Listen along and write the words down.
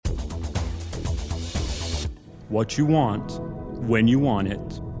what you want, when you want it,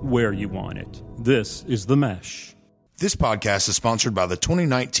 where you want it. This is The Mesh. This podcast is sponsored by the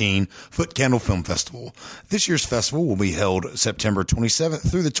 2019 Foot Candle Film Festival. This year's festival will be held September 27th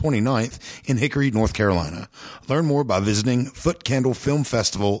through the 29th in Hickory, North Carolina. Learn more by visiting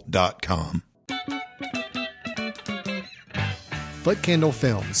footcandlefilmfestival.com. Foot Candle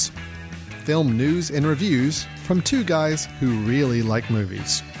Films. Film news and reviews from two guys who really like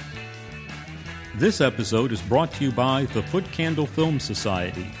movies. This episode is brought to you by the Foot Candle Film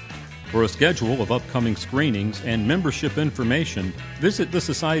Society. For a schedule of upcoming screenings and membership information, visit the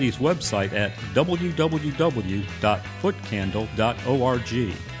Society's website at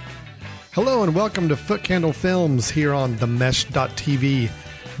www.footcandle.org. Hello and welcome to Foot Candle Films here on themesh.tv.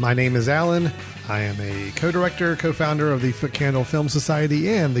 My name is Alan. I am a co-director, co-founder of the Foot Candle Film Society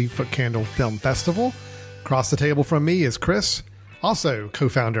and the Foot Candle Film Festival. Across the table from me is Chris, also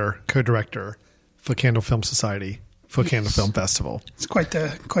co-founder, co-director, Foot Candle Film Society, Foot Candle Film Festival. It's quite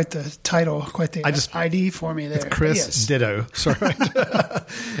the title, quite the ID for me there. It's Chris, yes. Ditto. Sorry.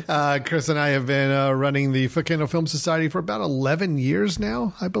 Chris and I have been running the Foot Candle Film Society for about 11 years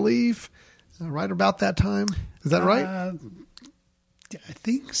now, I believe. Right about that time. Is that right? I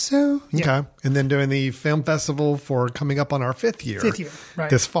think so. Yeah. Okay. And then doing the film festival for coming up on our fifth year. Right.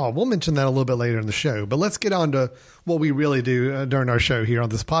 This fall. We'll mention that a little bit later in the show. But let's get on to what we really do during our show here on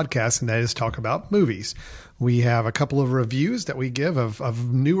this podcast, and that is talk about movies. We have a couple of reviews that we give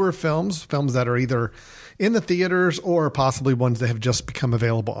of newer films that are either in the theaters or possibly ones that have just become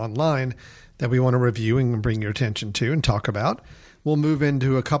available online that we want to review and bring your attention to and talk about. We'll move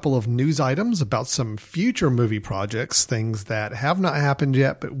into a couple of news items about some future movie projects, things that have not happened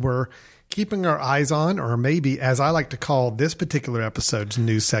yet, but we're keeping our eyes on, or maybe, as I like to call this particular episode's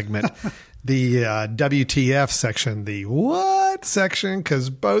news segment, the WTF section, the what section, because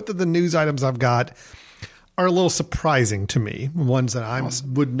both of the news items I've got are a little surprising to me, ones that I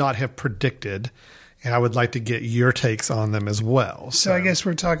would not have predicted, and I would like to get your takes on them as well. So I guess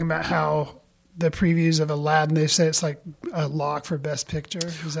we're talking about how the previews of Aladdin, they say it's like a lock for Best Picture.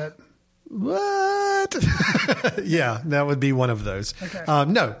 Is that what? Yeah, that would be one of those. Okay.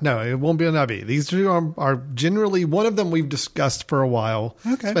 No, it won't be an Ubby. These two are generally, one of them we've discussed for a while.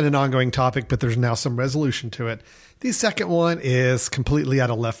 Okay. It's been an ongoing topic, but there's now some resolution to it. The second one is completely out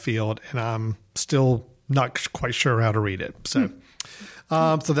of left field, and I'm still not quite sure how to read it. So.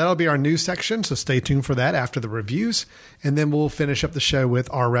 So that'll be our news section. So stay tuned for that after the reviews. And then we'll finish up the show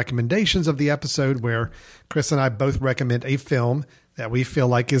with our recommendations of the episode, where Chris and I both recommend a film that we feel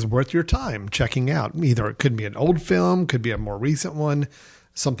like is worth your time checking out. Either it could be an old film, could be a more recent one,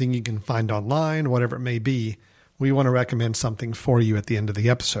 something you can find online, whatever it may be. We want to recommend something for you at the end of the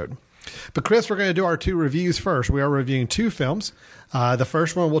episode. But Chris, we're going to do our two reviews first. We are reviewing two films. The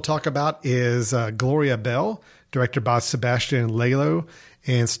first one we'll talk about is Gloria Bell, directed by Sebastian Lelio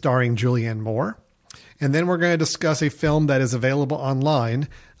and starring Julianne Moore. And then we're going to discuss a film that is available online.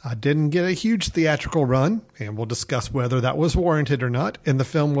 Didn't get a huge theatrical run, and we'll discuss whether that was warranted or not. And the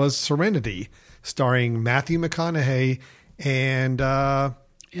film was Serenity, starring Matthew McConaughey and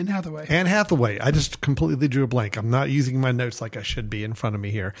Anne Hathaway. Anne Hathaway. I just completely drew a blank. I'm not using my notes like I should be in front of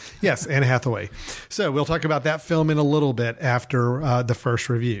me here. Yes, Anne Hathaway. So we'll talk about that film in a little bit after the first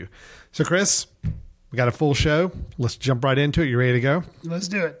review. So Chris, we got a full show. Let's jump right into it. You ready to go? Let's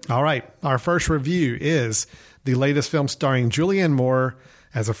do it. All right. Our first review is the latest film starring Julianne Moore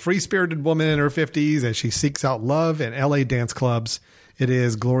as a free-spirited woman in her 50s as she seeks out love in LA dance clubs. It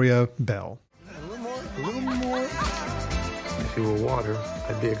is Gloria Bell. A little more. If you were water,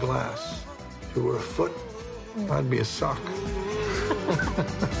 I'd be a glass. If you were a foot, I'd be a sock.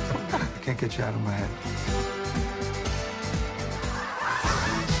 I can't get you out of my head.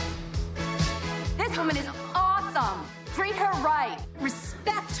 This woman is awesome. Treat her right.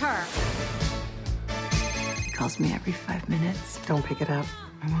 Respect her. He calls me every 5 minutes. Don't pick it up.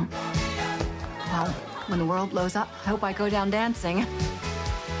 I won't. Well, when the world blows up, I hope I go down dancing.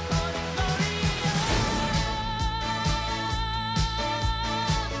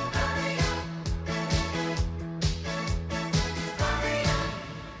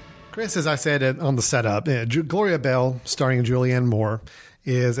 Chris, as I said on the setup, Gloria Bell, starring Julianne Moore,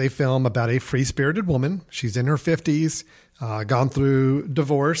 is a film about a free-spirited woman. She's in her 50s, gone through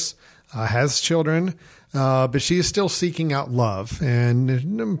divorce, has children, but she is still seeking out love.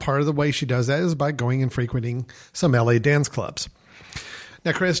 And part of the way she does that is by going and frequenting some LA dance clubs.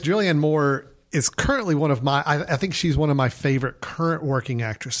 Now, Chris, Julianne Moore is currently I think she's one of my favorite current working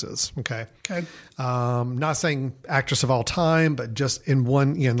actresses. Okay. Not saying actress of all time, but just in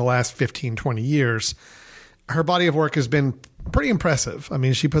the last 15, 20 years, her body of work has been pretty impressive. I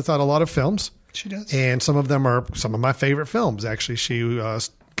mean, she puts out a lot of films. She does. And some of them are some of my favorite films. Actually, she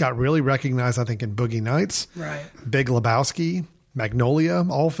got really recognized, I think, in Boogie Nights, Right. Big Lebowski, Magnolia,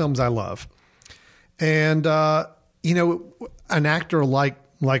 all films I love. And, an actor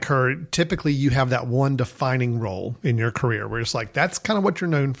like her, typically you have that one defining role in your career where it's like, that's kind of what you're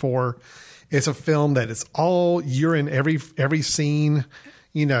known for. It's a film that it's all, you're in every scene.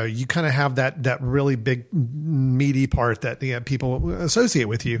 You kind of have that really big meaty part that people associate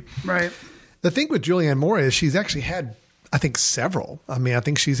with you. Right. The thing with Julianne Moore is she's actually had, I think, several. I mean, I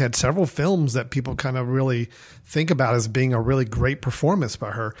think she's had several films that people kind of really think about as being a really great performance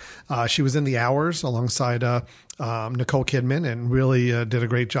by her. She was in The Hours alongside Nicole Kidman and really did a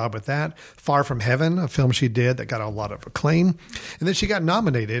great job with that. Far From Heaven, a film she did that got a lot of acclaim. And then she got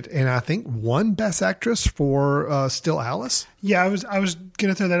nominated and I think won Best Actress for Still Alice. Yeah, I was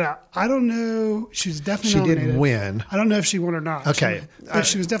going to throw that out. I don't know. She was definitely She nominated. didn't win. I don't know if she won or not. Okay. But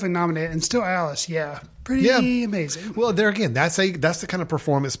she was definitely nominated. And Still Alice, yeah. Pretty amazing. Well, there again, that's the kind of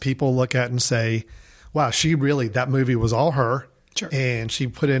performance people look at and say, wow, that movie was all her. Sure. And she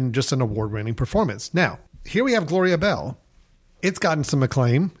put in just an award-winning performance. Now, here we have Gloria Bell. It's gotten some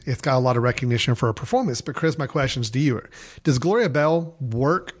acclaim. It's got a lot of recognition for her performance. But Chris, my question's to you. Does Gloria Bell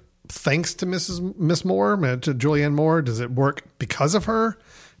work thanks to Miss Moore, to Julianne Moore? Does it work because of her?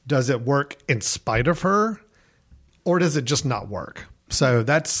 Does it work in spite of her? Or does it just not work? So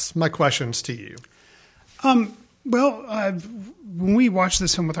that's my questions to you. When we watched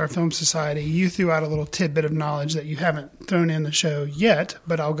this film with our Film Society, you threw out a little tidbit of knowledge that you haven't thrown in the show yet,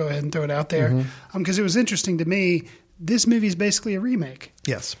 but I'll go ahead and throw it out there. Because it was interesting to me. This movie is basically a remake.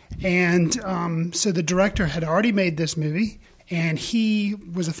 Yes. And so the director had already made this movie, and he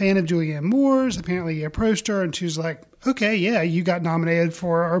was a fan of Julianne Moore's. Apparently he approached her, and she was like, okay, yeah, you got nominated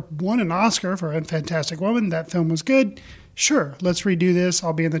for or won an Oscar for A Fantastic Woman. That film was good. Sure, let's redo this.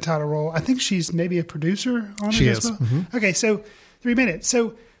 I'll be in the title role. I think she's maybe a producer on she it is. as well. Mm-hmm. Okay, so 3 minutes.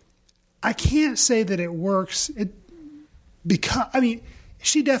 So I can't say that it works.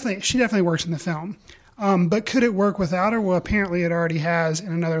 She definitely works in the film. But could it work without her? Well, apparently it already has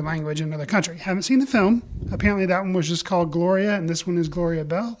in another language in another country. Haven't seen the film. Apparently that one was just called Gloria, and this one is Gloria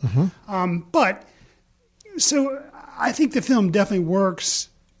Bell. But so I think the film definitely works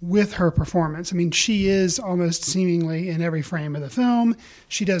with her performance. I mean, she is almost seemingly in every frame of the film.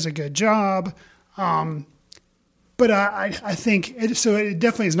 She does a good job. But I think it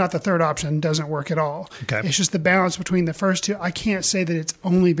definitely is not the third option. Doesn't work at all. Okay. It's just the balance between the first two. I can't say that it's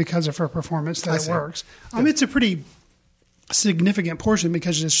only because of her performance that it works. It's a pretty significant portion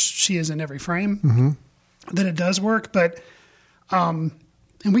because she is in every frame that it does work. But and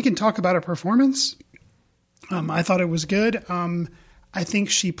we can talk about her performance. I thought it was good. I think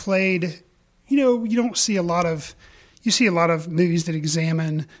she played. You see a lot of movies that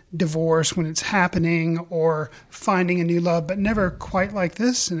examine divorce when it's happening or finding a new love, but never quite like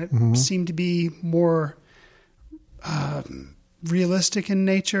this. And it seemed to be more realistic in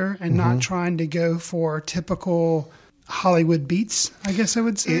nature and not trying to go for typical Hollywood beats, I guess I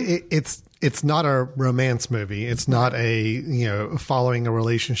would say. It's not a romance movie. It's not following a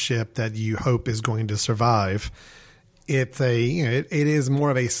relationship that you hope is going to survive. It's it is more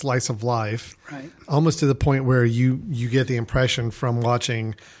of a slice of life, right? Almost to the point where you get the impression from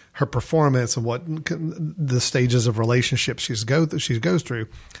watching her performance and what the stages of relationships she goes through.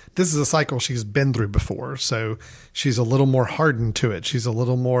 This is a cycle she's been through before, so she's a little more hardened to it. She's a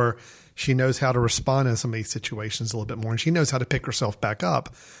little more. She knows how to respond in some of these situations a little bit more, and she knows how to pick herself back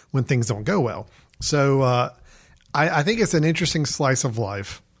up when things don't go well. So I think it's an interesting slice of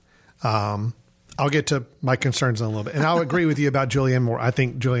life. I'll get to my concerns in a little bit. And I'll agree with you about Julianne Moore. I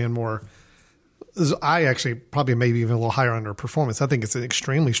think Julianne Moore, I actually probably maybe even a little higher on her performance. I think it's an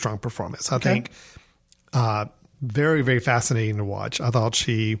extremely strong performance. I think very, very fascinating to watch. I thought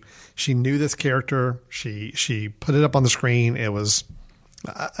she knew this character. She put it up on the screen. It was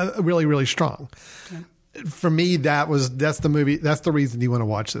really, really strong. Okay. For me, that's the movie. That's the reason you want to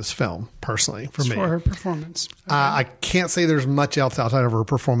watch this film, personally. For me, for her performance. Okay. I can't say there's much else outside of her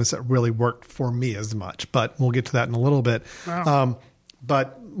performance that really worked for me as much, but we'll get to that in a little bit. Wow.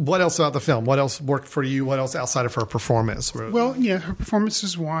 But what else about the film? What else worked for you? What else outside of her performance? Well, her performance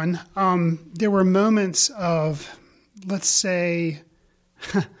is one. There were moments of, let's say,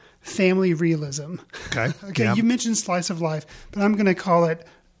 family realism. Okay. Yeah. You mentioned slice of life, but I'm going to call it,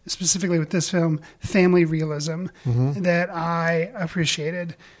 specifically with this film, family realism that I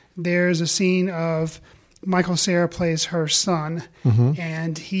appreciated. There's a scene of Michael Cera plays her son,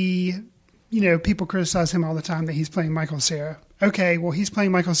 and he, people criticize him all the time that he's playing Michael Cera. Okay, well, he's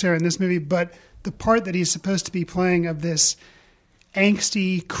playing Michael Cera in this movie, but the part that he's supposed to be playing of this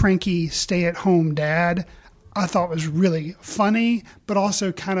angsty, cranky, stay-at-home dad, I thought was really funny, but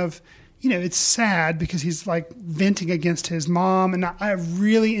also kind of, it's sad because he's like venting against his mom. And I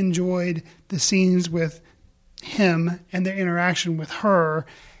really enjoyed the scenes with him and the interaction with her.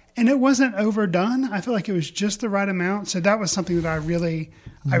 And it wasn't overdone. I feel like it was just the right amount. So that was something that I really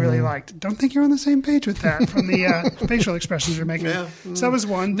liked. Don't think you're on the same page with that from the facial expressions you're making. Yeah. So that was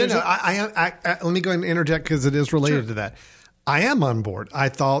one. No, let me go ahead and interject because it is related to that. I am on board. I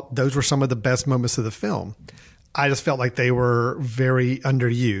thought those were some of the best moments of the film. I just felt like they were very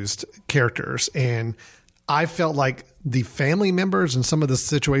underused characters. And I felt like the family members and some of the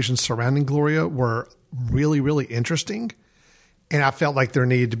situations surrounding Gloria were really, really interesting. And I felt like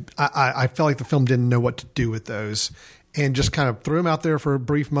I felt like the film didn't know what to do with those and just kind of threw them out there for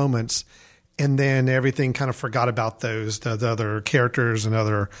brief moments. And then everything kind of forgot about the other characters and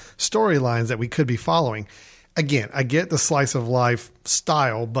other storylines that we could be following. Again, I get the slice of life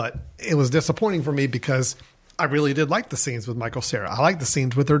style, but it was disappointing for me because I really did like the scenes with Michael Cera. I liked the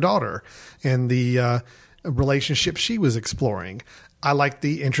scenes with her daughter and the relationship she was exploring. I liked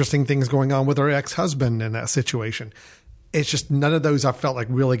the interesting things going on with her ex-husband in that situation. It's just none of those I felt like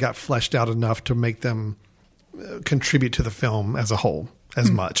really got fleshed out enough to make them contribute to the film as a whole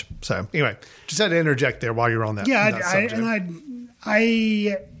as much. So anyway, just had to interject there while you're on that. Yeah, that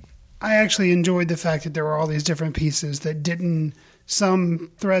I actually enjoyed the fact that there were all these different pieces that didn't.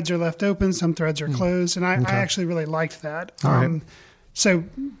 Some threads are left open, some threads are closed, and I actually really liked that. Right. So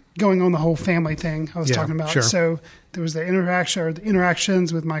going on the whole family thing I was talking about. Sure. So there was the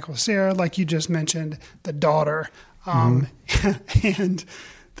interactions with Michael Cera, like you just mentioned, the daughter. And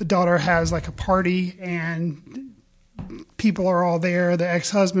the daughter has like a party and people are all there. The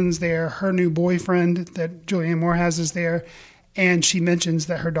ex-husband's there. Her new boyfriend that Julianne Moore has is there. And she mentions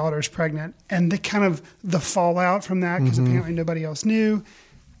that her daughter's pregnant and the fallout from that, because apparently nobody else knew.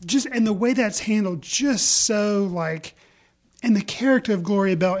 And the way that's handled, just so like, and the character of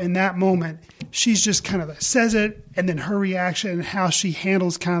Gloria Bell in that moment, she's just kind of says it, and then her reaction and how she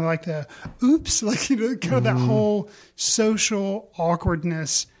handles kind of like the oops, like, kind of that whole social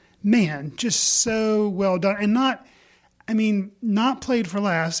awkwardness. Man, just so well done. And not played for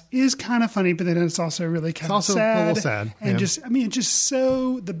laughs is kind of funny, but then it's also really kind of sad. It's also a little sad. And just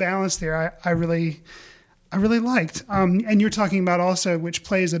so the balance there, I really liked. And you're talking about also, which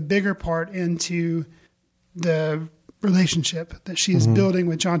plays a bigger part into the relationship that she's building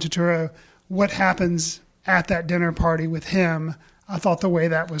with John Turturro. What happens at that dinner party with him? I thought the way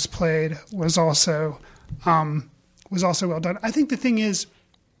that was played was also well done. I think the thing is,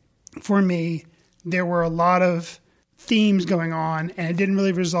 for me, there were a lot of themes going on and it didn't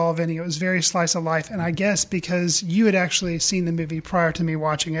really resolve any. It was very slice of life. And I guess because you had actually seen the movie prior to me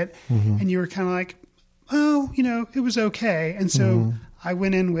watching it and you were kind of like, oh, it was okay. And so I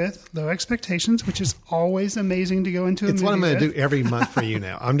went in with low expectations, which is always amazing to go into a movie. It's what I'm going to do every month for you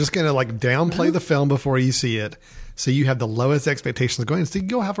now. I'm just going to like downplay the film before you see it. So you have the lowest expectations going. So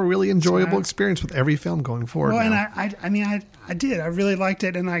you'll have a really enjoyable experience with every film going forward. Well, now. and I did. I really liked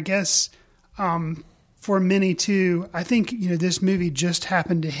it. And I guess for many too, I think, this movie just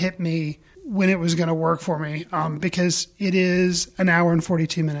happened to hit me when it was going to work for me, because it is an hour and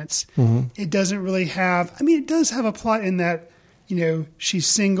 42 minutes. It doesn't really have, it does have a plot in that, she's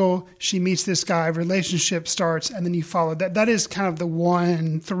single, she meets this guy, relationship starts, and then you follow that. That is kind of the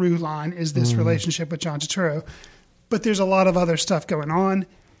one through line, is this relationship with John Turturro. But there's a lot of other stuff going on.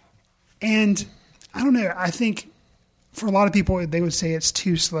 And I don't know, I think for a lot of people, they would say it's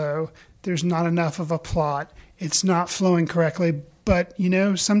too slow. There's not enough of a plot. It's not flowing correctly. But,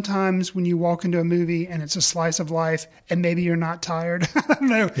 sometimes when you walk into a movie and it's a slice of life and maybe you're not tired, I don't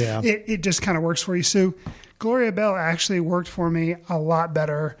know, it just kind of works for you. So Gloria Bell actually worked for me a lot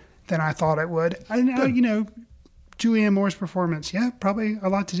better than I thought it would. I know, Julianne Moore's performance, probably a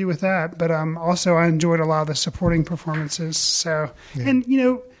lot to do with that. But also I enjoyed a lot of the supporting performances. So, and,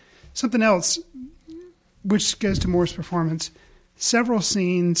 something else, which goes to Moore's performance, several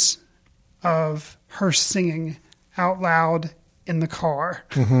scenes of her singing out loud in the car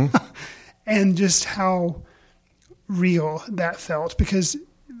and just how real that felt, because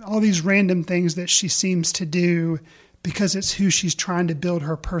all these random things that she seems to do because it's who she's trying to build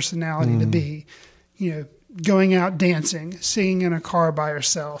her personality to be, going out dancing, singing in a car by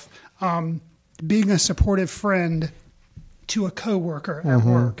herself, being a supportive friend to a coworker at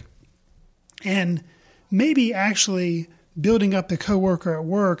work, and maybe actually building up the coworker at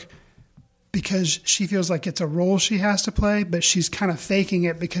work because she feels like it's a role she has to play, but she's kind of faking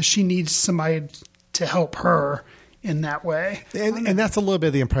it because she needs somebody to help her in that way. And that's a little bit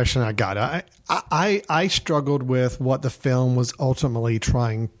of the impression I got. I struggled with what the film was ultimately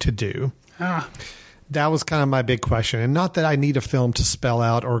trying to do. That was kind of my big question. And not that I need a film to spell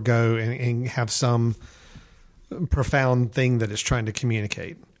out or go and have some profound thing that it's trying to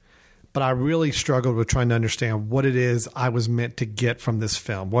communicate. But I really struggled with trying to understand what it is I was meant to get from this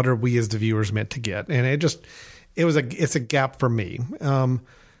film. What are we as the viewers meant to get? And it's a gap for me.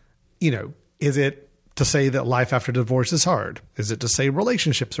 Is it to say that life after divorce is hard? Is it to say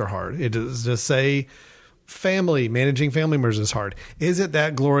relationships are hard? It is to say managing family members is hard. Is it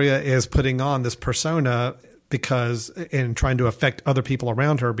that Gloria is putting on this persona and trying to affect other people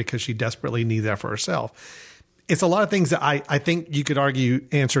around her because she desperately needs that for herself? It's a lot of things that I think you could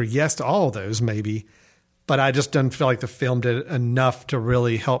answer yes to all of those maybe, but I just don't feel like the film did enough to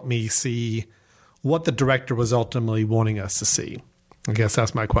really help me see what the director was ultimately wanting us to see. I guess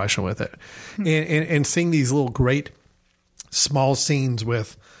that's my question with it. And seeing these little great small scenes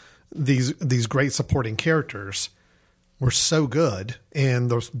with these great supporting characters were so good. And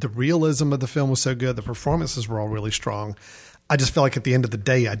the realism of the film was so good. The performances were all really strong. I just felt like at the end of the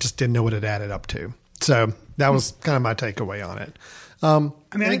day, I just didn't know what it added up to. So that was kind of my takeaway on it.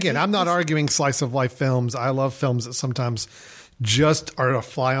 I'm not arguing slice of life films. I love films that sometimes just are a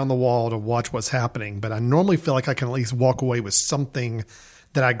fly on the wall to watch what's happening. But I normally feel like I can at least walk away with something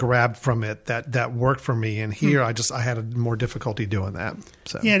that I grabbed from it that worked for me. And here I had a more difficulty doing that.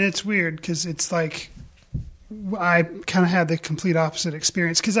 So. Yeah, and it's weird because it's like I kind of had the complete opposite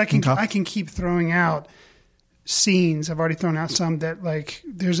experience because I can keep throwing out scenes. I've already thrown out some that like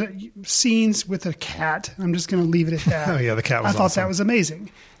there's scenes with a cat. I'm just going to leave it at that. Oh yeah, the cat was awesome. That was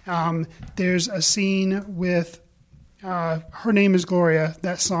amazing. There's a scene with Her Name is Gloria,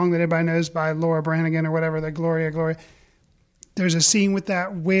 that song that everybody knows by Laura Branigan or whatever, the Gloria. There's a scene with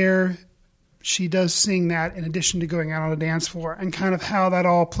that where she does sing that in addition to going out on a dance floor and kind of how that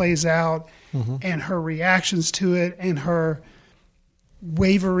all plays out and her reactions to it and her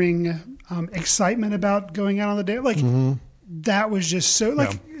wavering excitement about going out on the dance. Like that was just so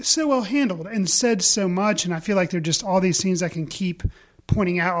well handled and said so much. And I feel like there are just all these scenes I can keep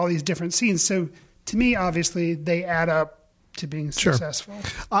pointing out all these different scenes. So to me, obviously, they add up to being successful.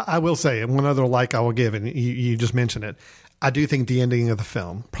 I will say, one other I will give, and you just mentioned it, I do think the ending of the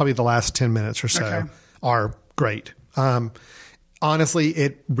film, probably the last 10 minutes or so, are great. Honestly,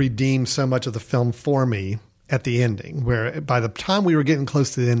 it redeemed so much of the film for me at the ending, where by the time we were getting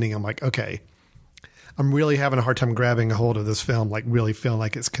close to the ending, I'm like, okay, I'm really having a hard time grabbing a hold of this film, like really feeling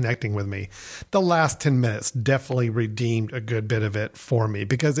like it's connecting with me. The last 10 minutes definitely redeemed a good bit of it for me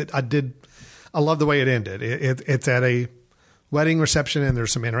because I love the way it ended. It's at a wedding reception and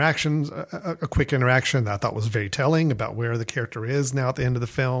there's some interactions, a quick interaction that I thought was very telling about where the character is now at the end of the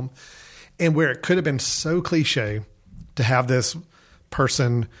film and where it could have been so cliche to have this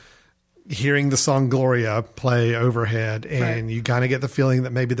person hearing the song Gloria play overhead and you kind of get the feeling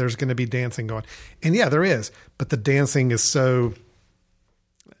that maybe there's going to be dancing going. And yeah, there is, but the dancing is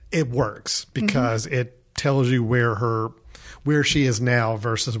it works because it tells you where she is now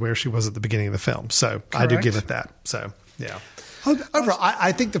versus where she was at the beginning of the film. So correct. I do give it that. So yeah. Overall,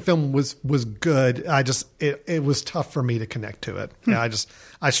 I think the film was good. It was tough for me to connect to it. Yeah,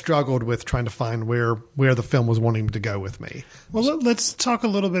 I struggled with trying to find where the film was wanting to go with me. Well, let's talk a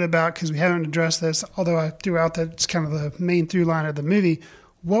little bit about, because we haven't addressed this, although I threw out that it's kind of the main through line of the movie.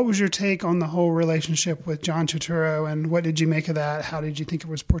 What was your take on the whole relationship with John Turturro, and what did you make of that? How did you think it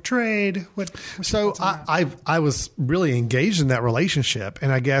was portrayed? I was really engaged in that relationship,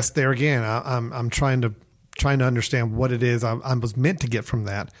 and I guess there again, I'm trying to understand what it is I was meant to get from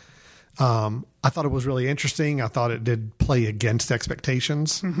that. I thought it was really interesting. I thought it did play against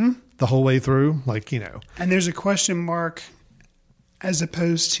expectations the whole way through, And there's a question mark as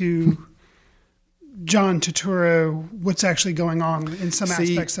opposed to John Turturro, what's actually going on in some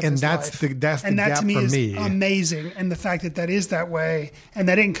aspects of his life. And that to me is me. Amazing. And the fact that is that way, and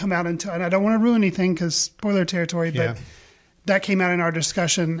that didn't come out until, and I don't want to ruin anything because spoiler territory, but that came out in our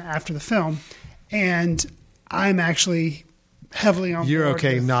discussion after the film. And I'm actually heavily on board. You're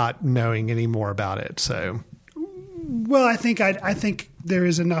okay not knowing any more about it, so. Well, I think there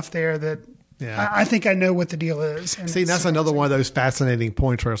is enough there that I think I know what the deal is. See, that's another one of those fascinating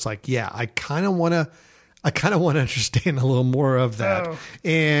points where it's like, I kind of want to understand a little more of that. Oh.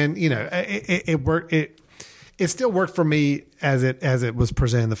 And it worked. It still worked for me as it was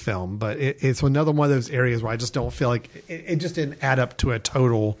presented in the film, but it's another one of those areas where I just don't feel like it just didn't add up to a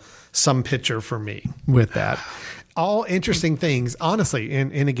total sum picture for me with that. All interesting things, honestly.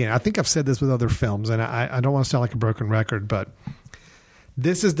 And again, I think I've said this with other films, and I don't want to sound like a broken record, but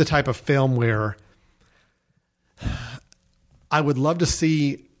this is the type of film where I would love to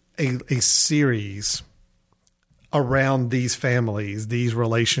see a series around these families, these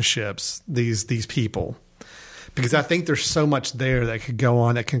relationships, these people, because I think there's so much there that could go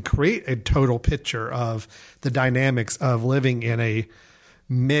on that can create a total picture of the dynamics of living in a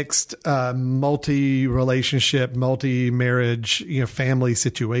mixed, multi-relationship, multi-marriage, family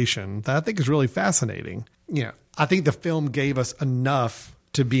situation that I think is really fascinating. I think the film gave us enough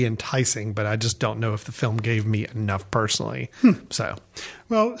to be enticing, but I just don't know if the film gave me enough personally. So,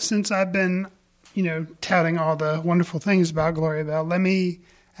 well, since I've been, touting all the wonderful things about Gloria Bell, let me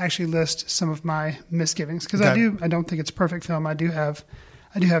actually list some of my misgivings, because I don't think it's a perfect film. I do have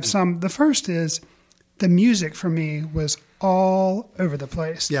some. The first is the music for me was all over the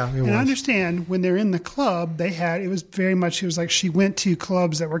place. Yeah, and I understand when they're in the club, it was like she went to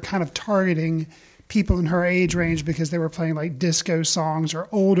clubs that were kind of targeting people in her age range because they were playing like disco songs or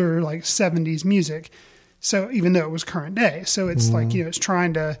older like 70s music. So even though it was current day, so it's like, it's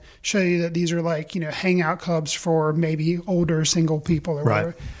trying to show you that these are like, hangout clubs for maybe older single people or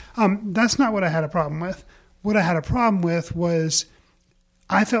whatever. That's not what I had a problem with. What I had a problem with was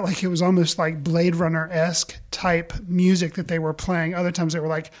I felt like it was almost like Blade Runner-esque type music that they were playing. Other times they were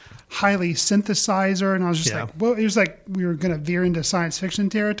like highly synthesizer. And I was just like, well, it was like we were going to veer into science fiction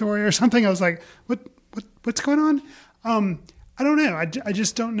territory or something. I was like, what's going on? I don't know. I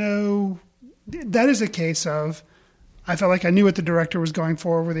just don't know. That is a case of, I felt like I knew what the director was going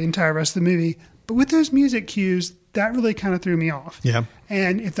for over the entire rest of the movie. But with those music cues, that really kind of threw me off. Yeah.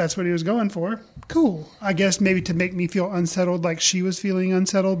 And if that's what he was going for, cool. I guess maybe to make me feel unsettled, like she was feeling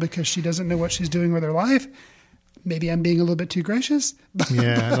unsettled because she doesn't know what she's doing with her life. Maybe I'm being a little bit too gracious.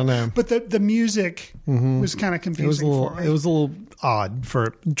 Yeah, I don't know. But the music was kind of confusing for me. It was a little odd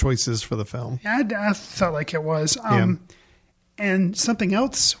for choices for the film. I felt like it was. And something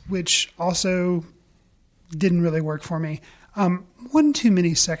else which also didn't really work for me. One too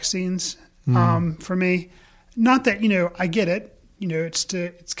many sex scenes for me. Not that, I get it.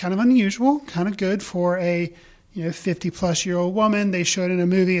 It's kind of unusual, kind of good for a 50-plus-year-old woman. They show it in a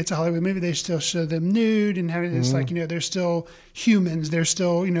movie. It's a Hollywood movie. They still show them nude and having it's like, they're still humans. They're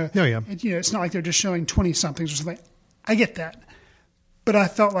still, it's not like they're just showing 20-somethings or something. I get that. But I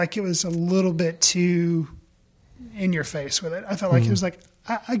felt like it was a little bit too in your face with it. I felt like it was like,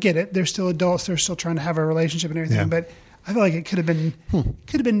 I get it. They're still adults. They're still trying to have a relationship and everything. Yeah. But I feel like it could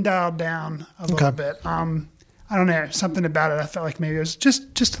have been dialed down a little bit. I don't know, something about it. I felt like maybe it was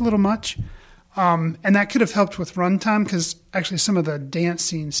just a little much. And that could have helped with runtime, because actually some of the dance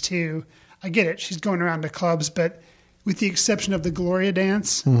scenes too, I get it. She's going around to clubs, but with the exception of the Gloria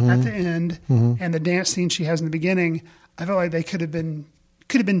dance at the end and the dance scene she has in the beginning, I felt like they could have been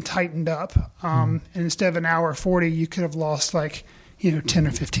tightened up. And instead of an hour 40, you could have lost 10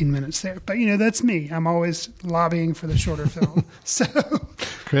 or 15 minutes there. But, that's me. I'm always lobbying for the shorter film. So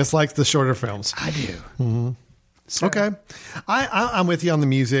Chris likes the shorter films. I do. Mm-hmm. So. Okay. I'm with you on the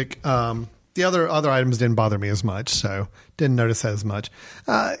music. The other items didn't bother me as much, so didn't notice that as much.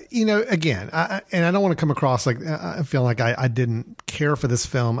 Again, and I don't want to come across like I feel like I didn't care for this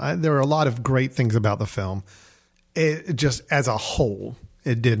film. There are a lot of great things about the film. It just as a whole,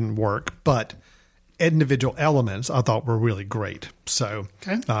 it didn't work, but individual elements I thought were really great. So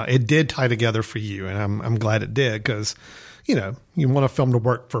it did tie together for you, and I'm glad it did, because you want a film to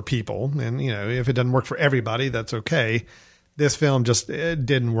work for people, and if it doesn't work for everybody, that's okay. This film it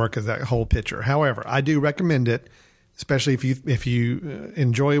didn't work as that whole picture. However, I do recommend it, especially if you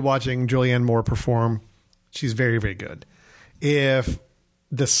enjoy watching Julianne Moore perform. She's very, very good. If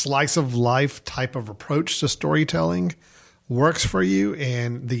the slice of life type of approach to storytelling works for you,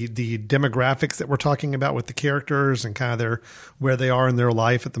 and the demographics that we're talking about with the characters and kind of where they are in their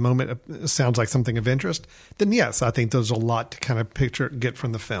life at the moment sounds like something of interest, then yes, I think there's a lot to kind of get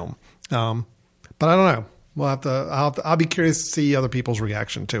from the film. But I don't know. I'll be curious to see other people's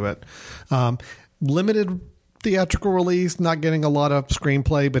reaction to it. Limited theatrical release, not getting a lot of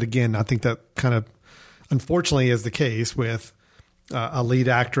screenplay, but again, I think that kind of unfortunately is the case with a lead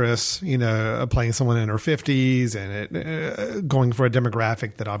actress, playing someone in her 50s and it going for a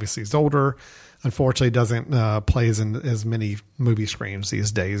demographic that obviously is older. Unfortunately, doesn't play as many movie screens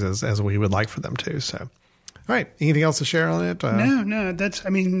these days as we would like for them to. So, all right, anything else to share on it? No, that's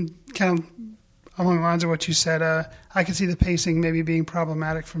kind of along the lines of what you said. I can see the pacing maybe being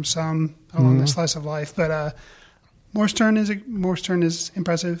problematic from some along the slice of life, but Morse Turn is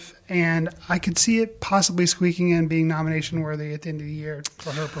impressive, and I could see it possibly squeaking in, being nomination worthy at the end of the year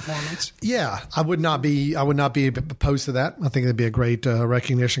for her performance. Yeah, I would not be opposed to that. I think it'd be a great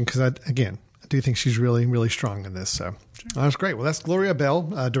recognition, because again, do think she's really, really strong in this. So that's great. Well, that's Gloria Bell,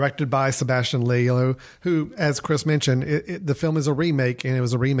 directed by Sebastian Lelio, who, as Chris mentioned, the film is a remake, and it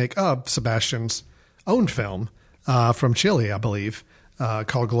was a remake of Sebastian's own film from Chile, I believe,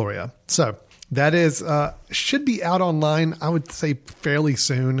 called Gloria. So that is should be out online, I would say, fairly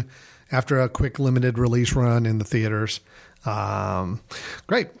soon after a quick limited release run in the theaters.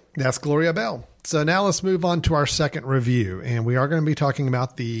 Great. That's Gloria Bell. So now let's move on to our second review, and we are going to be talking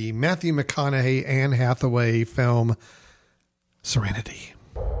about the Matthew McConaughey, Anne Hathaway film Serenity.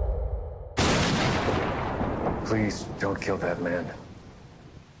 Please don't kill that man.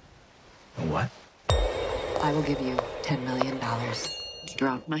 What? I will give you $10 million to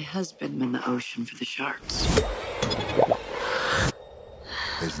drop my husband in the ocean for the sharks.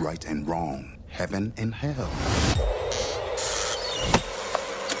 There's right and wrong, heaven and hell.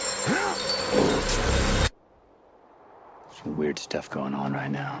 Some weird stuff going on right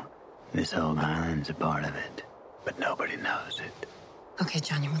now. This whole island's a part of it, but nobody knows it. Okay,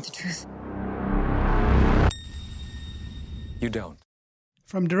 John, you want the truth? You don't.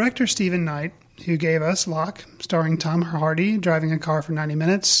 From director Stephen Knight, who gave us Locke, starring Tom Hardy driving a car for 90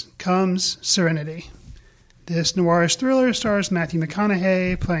 minutes, comes Serenity. This noirish thriller stars Matthew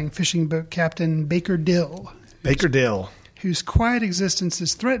McConaughey playing fishing boat captain Baker Dill. Baker Dill. Whose quiet existence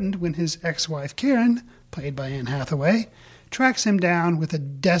is threatened when his ex-wife Karen, played by Anne Hathaway, tracks him down with a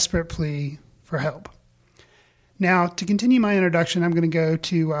desperate plea for help. Now, to continue my introduction, I'm going to go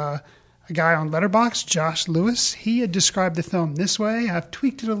to a guy on Letterboxd, Josh Lewis. He had described the film this way. I've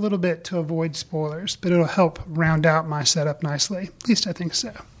tweaked it a little bit to avoid spoilers, but it'll help round out my setup nicely. At least I think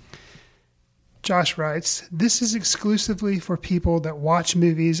so. Josh writes, "This is exclusively for people that watch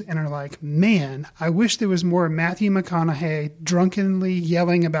movies and are like, man, I wish there was more Matthew McConaughey drunkenly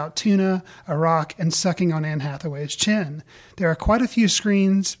yelling about tuna, a rock, and sucking on Anne Hathaway's chin. There are quite a few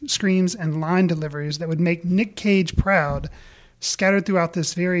screams and line deliveries that would make Nick Cage proud, scattered throughout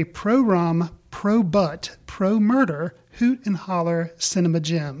this very pro-rum, pro-butt, pro-murder, hoot and holler cinema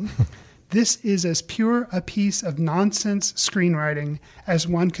gem. This is as pure a piece of nonsense screenwriting as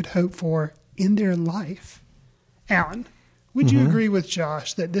one could hope for in their life." Alan, would you agree with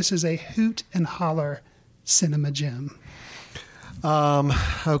Josh that this is a hoot and holler cinema gem?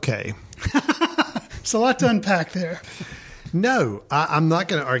 Okay. It's a lot to unpack there. No, I'm not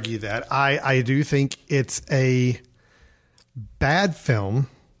going to argue that. I do think it's a bad film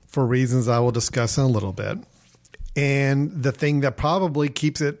for reasons I will discuss in a little bit. And the thing that probably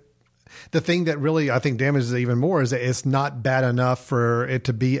keeps it, the thing that really I think damages it even more is that it's not bad enough for it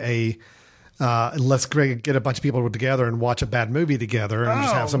to be a let's get a bunch of people together and watch a bad movie together and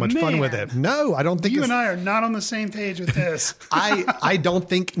just have so much fun with it. No, I don't think you and I are not on the same page with this. I don't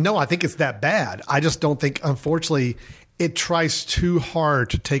think, no, I think it's that bad. I just don't think, unfortunately, it tries too hard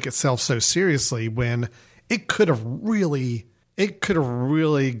to take itself so seriously when it could have really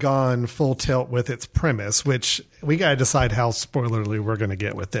gone full tilt with its premise, which we got to decide how spoilerly we're going to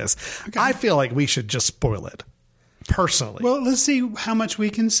get with this. Okay. I feel like we should just spoil it. Personally. Well, let's see how much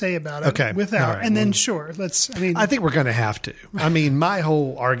we can say about it without. Right. And then sure, I think we're going to have to. I mean, my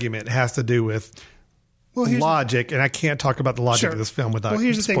whole argument has to do with logic, and I can't talk about the logic of this film without Well,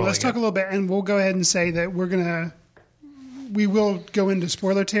 here's the thing. Let's talk a little bit, and we'll go ahead and say that we will go into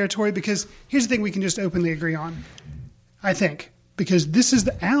spoiler territory, because here's the thing we can just openly agree on, I think. Because this is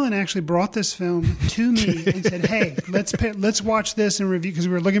Alan actually brought this film to me and said, "Hey, let's watch this and review," because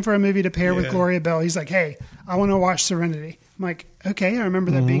we were looking for a movie to pair with Gloria Bell. He's like, "Hey, I want to watch Serenity." I'm like, "Okay." I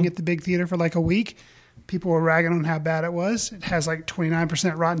remember that being at the big theater for like a week. People were ragging on how bad it was. It has like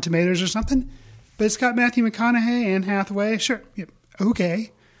 29% Rotten Tomatoes or something, but it's got Matthew McConaughey, Anne Hathaway. Sure,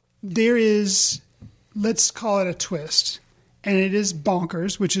 okay. There is, let's call it a twist. And it is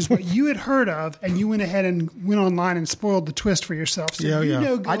bonkers, which is what you had heard of, and you went ahead and went online and spoiled the twist for yourself. So you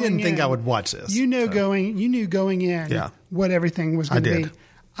know I didn't think I would watch this. You knew going in what everything was going to be.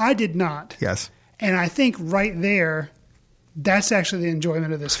 I did not. Yes. And I think right there, that's actually the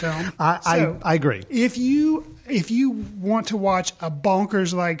enjoyment of this film. I agree. If you want to watch a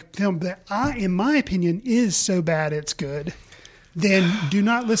bonkers like film that in my opinion is so bad it's good, then do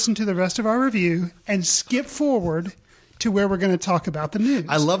not listen to the rest of our review and skip forward to where we're going to talk about the news.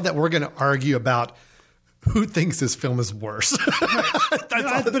 I love that we're going to argue about who thinks this film is worse. But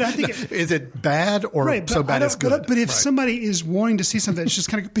I think is it bad or so bad it's good? But if somebody is wanting to see something, it's just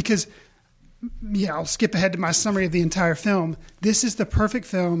kind of because. Yeah, I'll skip ahead to my summary of the entire film. This is the perfect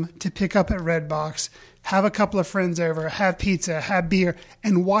film to pick up at Redbox, have a couple of friends over, have pizza, have beer,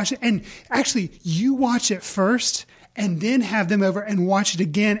 and watch it. And actually, you watch it first, and then have them over and watch it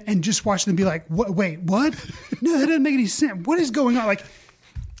again, and just watch them be like, "What? Wait, what? No, that doesn't make any sense. What is going on?" Like,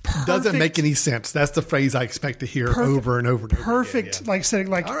 doesn't make any sense. That's the phrase I expect to hear over and over. Perfect. Again, Like I said,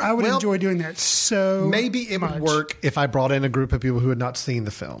 I would enjoy doing that so maybe it would work if I brought in a group of people who had not seen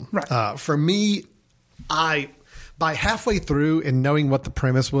the film. Right. For me, by halfway through and knowing what the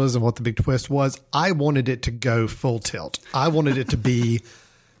premise was and what the big twist was, I wanted it to go full tilt. I wanted it to be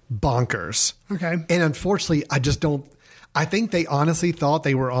bonkers. Okay. And unfortunately, I just don't. I think they honestly thought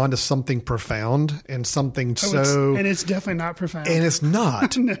they were onto something profound and something and it's definitely not profound. And it's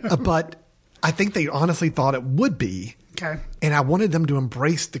not. No. But I think they honestly thought it would be. Okay. And I wanted them to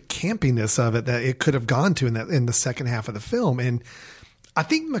embrace the campiness of it that it could have gone to in the second half of the film. And I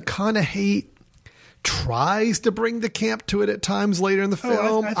think McConaughey tries to bring the camp to it at times later in the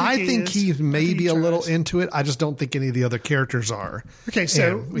film. I think he's maybe a little into it. I just don't think any of the other characters are. Okay,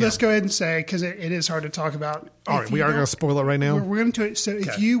 so let's go ahead and say, because it is hard to talk about. All right, we are going to spoil it right now. We're going to. So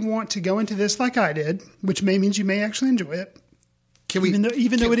if you want to go into this like I did, which means you may actually enjoy it. Even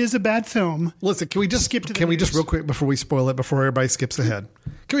though it is a bad film. Listen, can we just skip to we just real quick before we spoil it, before everybody skips ahead?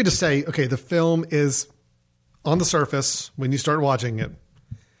 Can we just say, okay, the film is on the surface when you start watching it.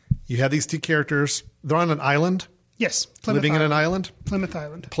 You have these two characters. They're on an island. Yes. Living in an island. Plymouth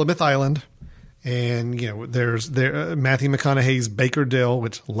Island. Plymouth Island. And, there's Matthew McConaughey's Baker Dill,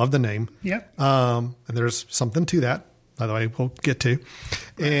 which love the name. Yep. And there's something to that, by the way, we'll get to.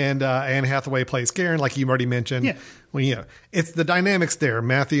 And Anne Hathaway plays Karen, like you already mentioned. Yeah. Well, it's the dynamics there.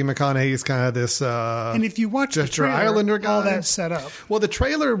 Matthew McConaughey is kind of this and if you watch the trailer, Islander guy. All that's set up. Well, the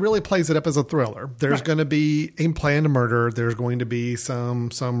trailer really plays it up as a thriller. There's going to be a planned murder. There's going to be some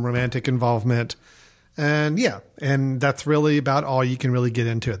romantic involvement. And and that's really about all you can really get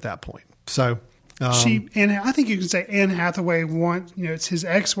into at that point. So and I think you can say Anne Hathaway it's his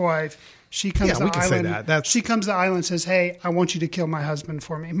ex-wife. She comes to the island. Say that. She comes to the island and says, "Hey, I want you to kill my husband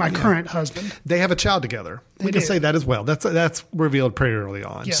for me, my current husband." They have a child together. We can say that as well. That's revealed pretty early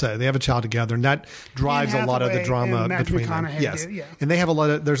on. Yeah. So they have a child together, and that drives a lot of the drama between them. Yes, and they have a lot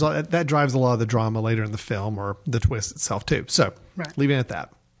of that drives a lot of the drama later in the film or the twist itself too. So leaving it at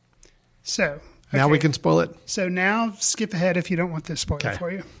that. So now we can spoil it. So now skip ahead if you don't want this spoiled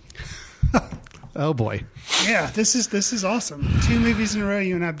for you. Oh boy. Yeah, this is awesome. 2 movies in a row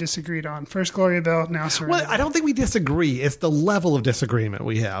you and I have disagreed on. First Gloria Bell, now Surrender. Well, I don't think we disagree. It's the level of disagreement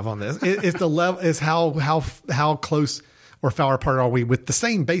we have on this. It's the level is how close or far apart are we with the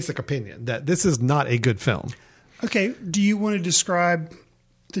same basic opinion that this is not a good film. Okay, do you want to describe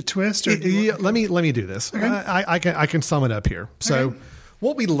the twist? Or let me do this. Okay. I can sum it up here. So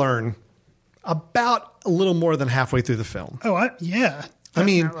what we learn about a little more than halfway through the film. Oh, yeah.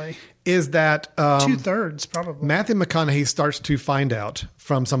 Definitely. I mean, is that 2/3 probably. Matthew McConaughey starts to find out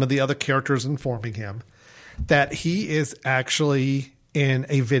from some of the other characters informing him that he is actually in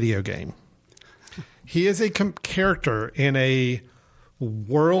a video game. He is a character in a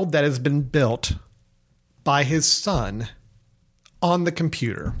world that has been built by his son on the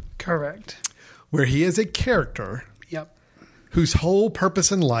computer. Correct. Where he is a character. Yep. Whose whole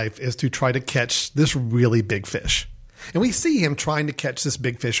purpose in life is to try to catch this really big fish. And we see him trying to catch this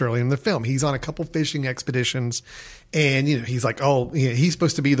big fish early in the film. He's on a couple fishing expeditions and, he's like, he's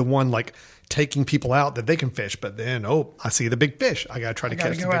supposed to be the one like taking people out that they can fish. But then, I see the big fish. I got to try to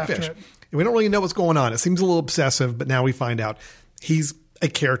catch the big fish. And we don't really know what's going on. It seems a little obsessive, but now we find out he's a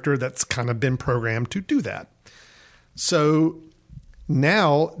character that's kind of been programmed to do that. So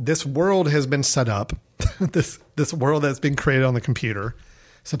now this world has been set up. this world that's been created on the computer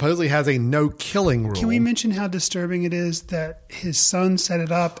supposedly has a no killing rule. Can we mention how disturbing it is that his son set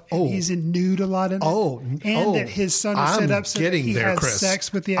it up and he's in nude a lot in it? And that his son is set up so that he has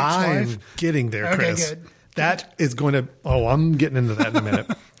sex with the ex-wife? I'm getting there, Chris. Okay, good. That is going to... I'm getting into that in a minute.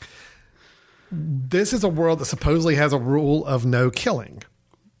 This is a world that supposedly has a rule of no killing,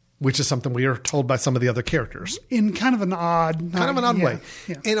 which is something we are told by some of the other characters. In kind of an odd way.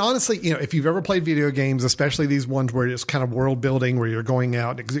 Yeah. And honestly, if you've ever played video games, especially these ones where it's kind of world building, where you're going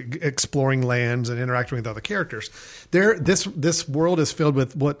out, exploring lands and interacting with other characters, this world is filled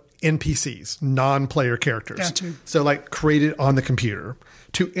with what NPCs, non-player characters. Gotcha. So like created on the computer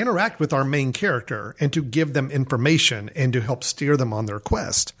to interact with our main character and to give them information and to help steer them on their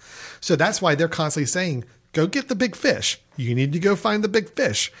quest. So that's why they're constantly saying, go get the big fish. You need to go find the big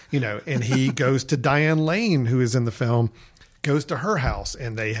fish, and he goes to Diane Lane, who is in the film, goes to her house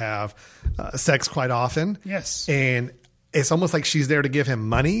and they have sex quite often. Yes. And it's almost like she's there to give him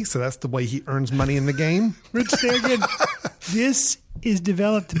money. So that's the way he earns money in the game. Rich Dagan, this is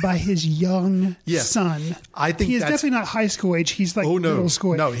developed by his young son. I think he is definitely not high school age. He's like middle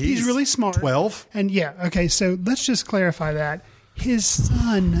school age. No, he's really smart. 12. And okay. So let's just clarify that his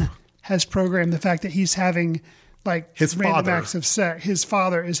son has programmed the fact that he's having like his random father. acts of sex. His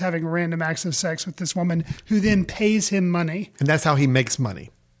father is having random acts of sex with this woman who then pays him money. And that's how he makes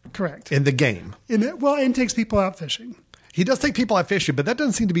money. Correct. In the game. And takes people out fishing. He does take people out fishing, but that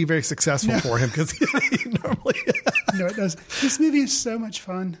doesn't seem to be very successful for him because he normally. No, it does. This movie is so much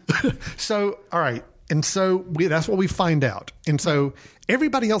fun. So, all right. And so that's what we find out. And so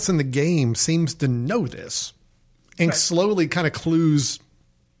everybody else in the game seems to know this and slowly kind of clues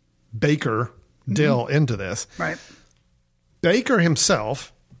Baker Dill into this. Right. Baker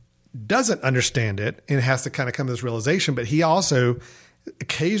himself doesn't understand it and has to kind of come to this realization, but he also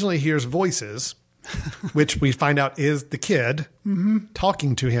occasionally hears voices, which we find out is the kid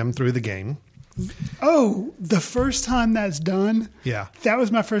talking to him through the game. Oh, the first time that's done. Yeah. That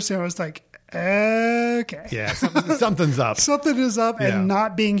was my first thing. I was like, okay. Yeah, something's up. Something is up and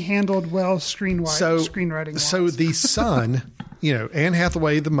not being handled well screenwriting. So the son, Anne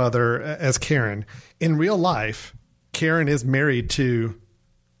Hathaway, the mother, as Karen, in real life, Karen is married to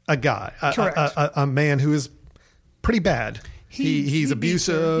a guy, a man who is pretty bad. He's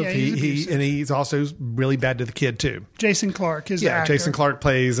abusive. He's abusive. And he's also really bad to the kid too. Jason Clarke is the actor. Jason Clarke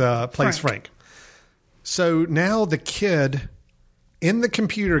plays Frank. So now the kid in the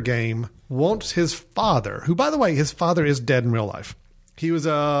computer game wants his father, who, by the way, his father is dead in real life. He was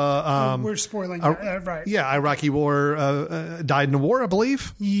we're spoiling that, right? Yeah, Iraqi war, died in the war, I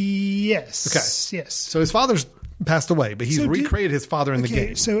believe. Yes. Okay. Yes. So his father's passed away, but he's recreated his father in the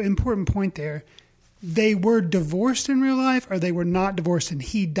game. So important point there. They were divorced in real life, or they were not divorced and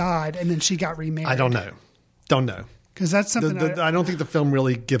he died and then she got remarried? I don't know. Because that's something I don't think the film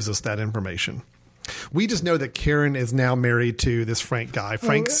really gives us that information. We just know that Karen is now married to this Frank guy.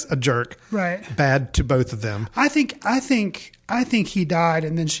 Frank's a jerk. Right. Bad to both of them. I think he died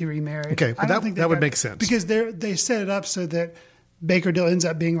and then she remarried. Okay, but that would make sense. Because they set it up so that Baker Dill ends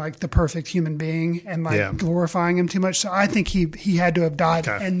up being like the perfect human being and glorifying him too much. So I think he had to have died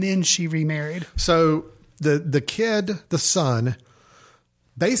and then she remarried. So the kid, the son,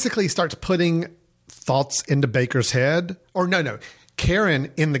 basically starts putting thoughts into Baker's head. Or no.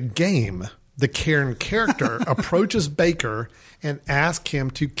 Karen in the game, the Karen character approaches Baker and asks him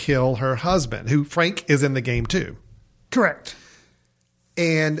to kill her husband, who Frank is in the game too. Correct.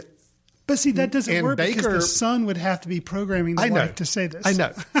 But see, that doesn't work Baker, because the son would have to be programming the wife to say this. I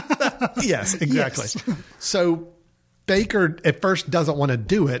know. Yes, exactly. Yes. So Baker at first doesn't want to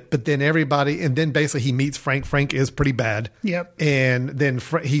do it, but then then basically he meets Frank. Frank is pretty bad. Yep. And then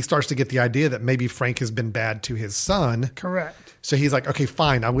he starts to get the idea that maybe Frank has been bad to his son. Correct. So he's like, okay,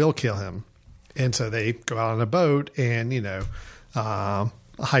 fine, I will kill him. And so they go out on a boat and,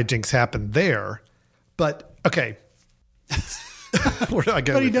 hijinks happen there. But, okay. Where do I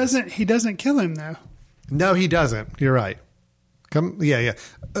go? But he doesn't kill him though. No, he doesn't. You're right. Yeah.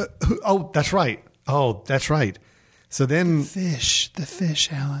 That's right. So then the fish,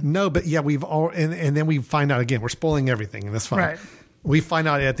 Alan. No, but yeah, and then we find out again. We're spoiling everything, and that's fine. Right. We find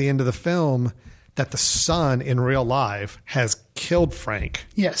out at the end of the film that the son in real life has killed Frank.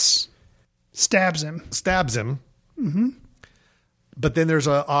 Yes. Stabs him. Mm-hmm. But then there's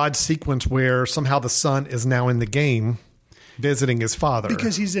an odd sequence where somehow the son is now in the game visiting his father.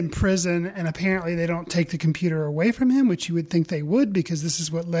 Because he's in prison, and apparently they don't take the computer away from him, which you would think they would, because this is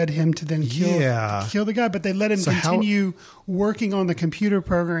what led him to then kill the guy. But they let him continue working on the computer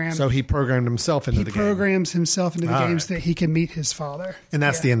program. So he programmed himself into the game. He programs himself into the game so that he can meet his father. And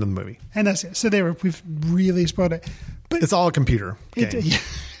that's the end of the movie. And that's it. So we've really spoiled it. But it's all a computer game.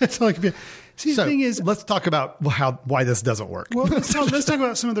 It's all a computer. See, the thing is, let's talk about why this doesn't work. Well, let's talk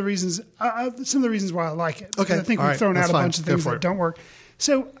about some of the reasons. Some of the reasons why I like it. Okay, I think we've thrown out a bunch of things that don't work.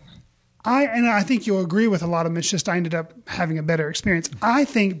 So, I think you'll agree with a lot of them. It's just I ended up having a better experience. I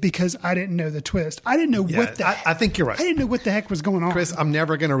think because I didn't know the twist. I didn't know what the. I think you're right. I didn't know what the heck was going on. Chris, I'm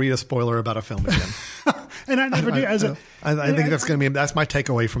never going to read a spoiler about a film again. And I never do. I think that's my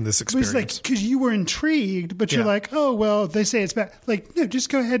takeaway from this experience. It's like, because you were intrigued, but you're like, oh well, they say it's bad. Like, no, just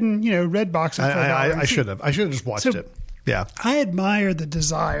go ahead and Redbox it. I should have. I should have just watched it. Yeah. I admire the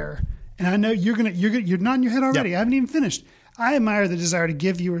desire, and I know you're nodding your head already. Yep. I haven't even finished. I admire the desire to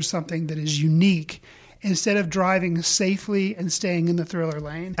give viewers something that is unique instead of driving safely and staying in the thriller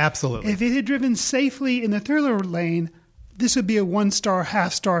lane. Absolutely. If it had driven safely in the thriller lane, this would be a 1-star,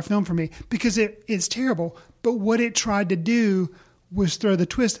 half-star film for me because it is terrible. But what it tried to do was throw the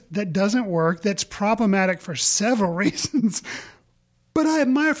twist that doesn't work, that's problematic for several reasons. But I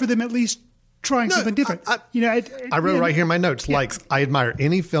admire for them at least trying something different. I wrote right here in my notes, I admire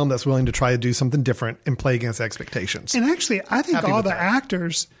any film that's willing to try to do something different and play against expectations. And actually, I think all the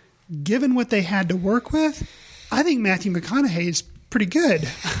actors, given what they had to work with, I think Matthew McConaughey is pretty good.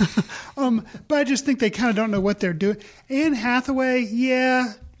 But I just think they kind of don't know what they're doing. Anne Hathaway,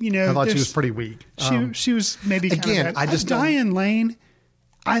 yeah, I thought she was pretty weak. She was maybe kind again, of I just Diane Lane,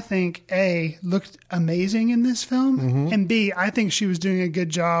 I think, A, looked amazing in this film, and B, I think she was doing a good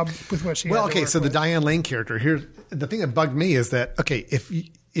job with what she had to work so the with. Diane Lane character, here, the thing that bugged me is that, okay,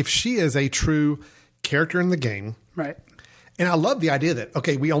 if she is a true character in the game, right. And I love the idea that,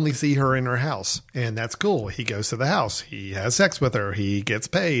 okay, we only see her in her house, and that's cool. He goes to the house. He has sex with her. He gets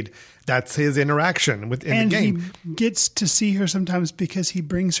paid. That's his interaction in the game. And he gets to see her sometimes because he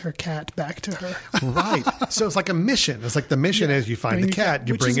brings her cat back to her. Right. So it's like a mission. It's like the mission is you find the cat,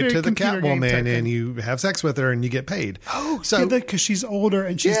 you bring it to the Catwoman, and you have sex with her, and you get paid. Oh, so because she's older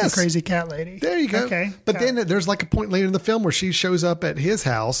and she's the crazy cat lady. There you go. Okay. But then there's like a point later in the film where she shows up at his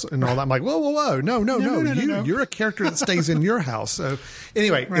house and all that. I'm like, whoa. No. You're a character that stays in your house. So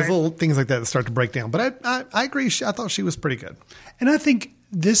anyway, there's little things like that that start to break down. But I agree. I thought she was pretty good. And I think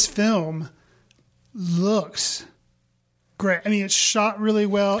this film looks great. I mean, it's shot really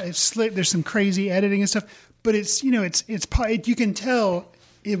well. It's slick. There's some crazy editing and stuff, but it's you can tell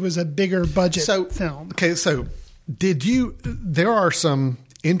it was a bigger budget film. Okay, so there are some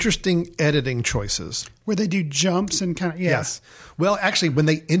interesting editing choices where they do jumps and kind of Yes. Well, actually, when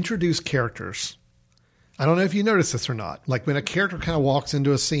they introduce characters, I don't know if you noticed this or not. Like when a character kind of walks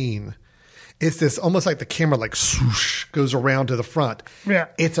into a scene, it's this almost like the camera like swoosh goes around to the front. Yeah.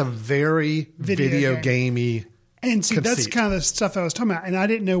 It's a very video gamey And see, conceit. that's kind of the stuff I was talking about. And I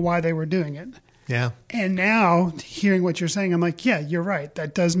didn't know why they were doing it. Yeah. And now hearing what you're saying, I'm like, yeah, you're right.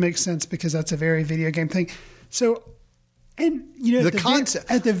 That does make sense because that's a very video game thing. So, and the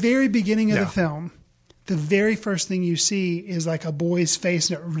concept at the very beginning of the film, the very first thing you see is like a boy's face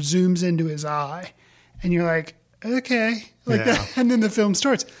and it zooms into his eye. And you're like, okay, that. And then the film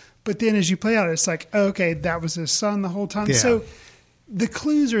starts. But then as you play out, it's like, okay, that was his son the whole time. Yeah. So the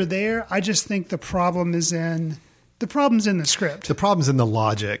clues are there. I just think the problem's in the script. The problem's in the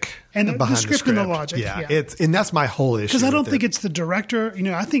logic. And behind the script and the logic. Yeah. And that's my whole issue. Because I don't think it's the director.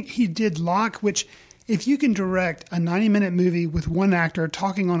 I think he did Locke, which if you can direct a 90-minute movie with one actor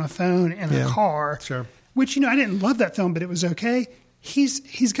talking on a phone in a car, sure. Which, I didn't love that film, but it was okay.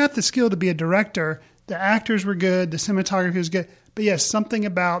 He's got the skill to be a director. The actors were good. The cinematography was good. But yes, something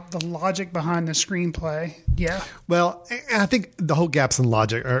about the logic behind the screenplay. Yeah. Well, I think the whole gaps in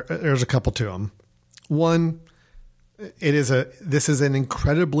logic, there's a couple to them. One, this is an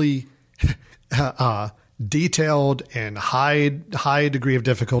incredibly detailed and high degree of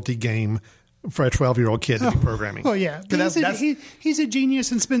difficulty game for a 12-year-old kid to be programming. Oh yeah, he's a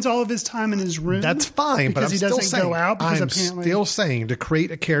genius and spends all of his time in his room. That's fine, but I'm he still doesn't saying, go out because I'm apparently still saying to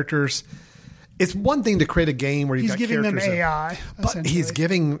create a character's. It's one thing to create a game where he's giving them AI, but he's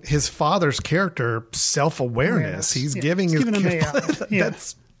giving his father's character self-awareness. He's giving him AI.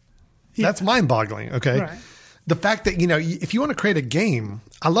 That's mind-boggling. Okay. Right. The fact that, if you want to create a game,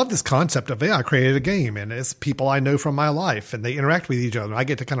 I love this concept of, I created a game and it's people I know from my life and they interact with each other. I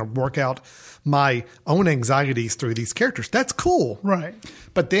get to kind of work out my own anxieties through these characters. That's cool. Right.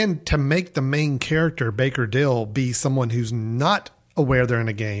 But then to make the main character, Baker Dill, be someone who's not aware they're in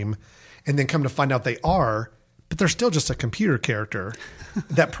a game and then come to find out they are, but they're still just a computer character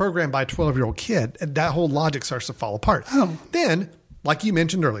that programmed by a 12-year-old kid, and that whole logic starts to fall apart. Oh. Then, like you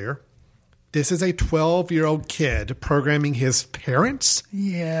mentioned earlier, this is a 12-year-old kid programming his parents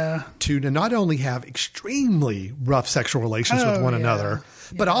to not only have extremely rough sexual relations with one another,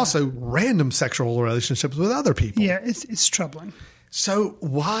 but also random sexual relationships with other people. Yeah, it's troubling. So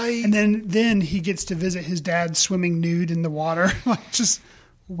why? And then he gets to visit his dad swimming nude in the water. Just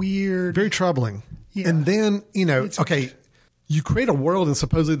weird. Very troubling. Yeah. And then, you create a world and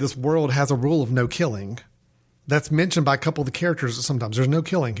supposedly this world has a rule of no killing. That's mentioned by a couple of the characters sometimes. There's no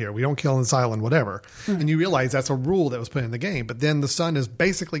killing here. We don't kill on this island, whatever. And you realize that's a rule that was put in the game. But then the son is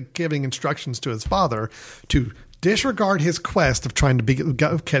basically giving instructions to his father to disregard his quest of trying to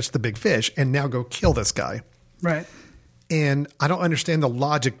go catch the big fish and now go kill this guy. Right. And I don't understand the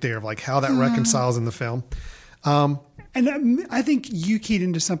logic there of like how that reconciles in the film. And I think you keyed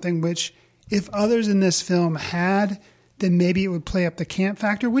into something which if others in this film had, then maybe it would play up the camp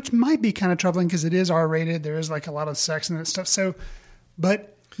factor, which might be kind of troubling because it is R-rated. There is like a lot of sex and that stuff. So,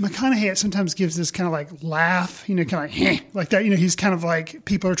 but McConaughey sometimes gives this kind of like laugh, kind of like that. He's kind of like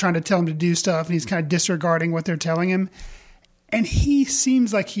people are trying to tell him to do stuff and he's kind of disregarding what they're telling him. And he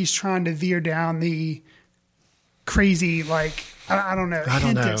seems like he's trying to veer down the crazy, like, I don't know,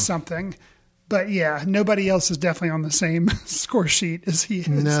 hint at something. But yeah, nobody else is definitely on the same score sheet as he is.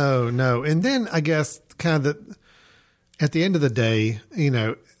 No. And then I guess kind of at the end of the day,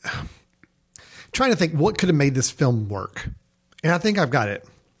 trying to think what could have made this film work. And I think I've got it.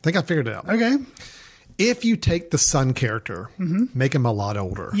 I think I figured it out. Okay. If you take the son character, make him a lot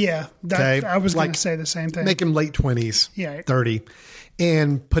older. Yeah. Okay? I was going to say the same thing. Make him late 20s, Yeah. 30,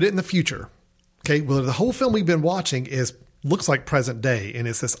 and put it in the future. Okay. Well, the whole film we've been watching looks like present day, and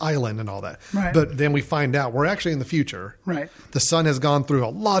it's this island and all that. Right. But then we find out we're actually in the future. Right. The son has gone through a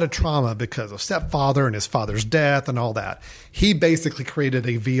lot of trauma because of stepfather and his father's death and all that. He basically created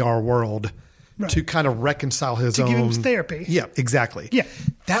a VR world to kind of reconcile his own. To give him therapy. Yeah, exactly. Yeah.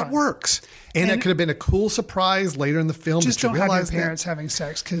 That works. And it could have been a cool surprise later in the film. Just don't have your parents having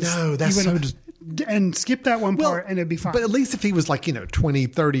sex. No, that's so... And skip that one part and it'd be fine. But at least if he was like, 20,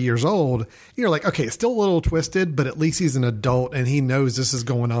 30 years old, you're like, okay, it's still a little twisted, but at least he's an adult and he knows this is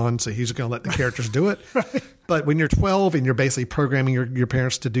going on. So he's going to let the characters do it. Right. But when you're 12 and you're basically programming your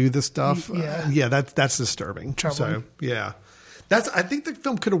parents to do this stuff, that's disturbing. Troubling. So, yeah. I think the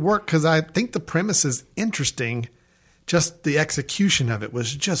film could have worked because I think the premise is interesting. Just the execution of it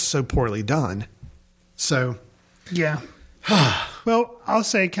was just so poorly done. So. Yeah. Well, I'll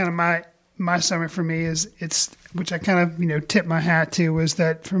say kind of my summary for me is which I kind of, tip my hat to, was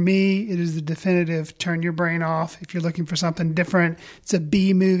that for me, it is the definitive turn your brain off. If you're looking for something different, it's a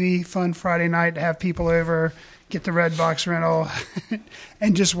B movie, fun Friday night to have people over, get the Redbox rental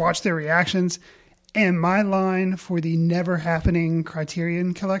and just watch their reactions. And my line for the never happening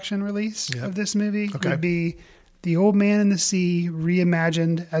Criterion Collection release of this movie would be The Old Man and the Sea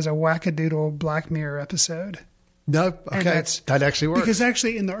reimagined as a wackadoodle Black Mirror episode. No, okay, that actually works. Because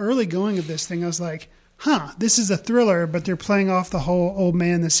actually in the early going of this thing, I was like, this is a thriller, but they're playing off the whole Old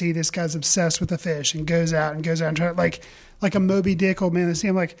Man in the Sea. This guy's obsessed with a fish and goes out and try like a Moby Dick Old Man in the Sea.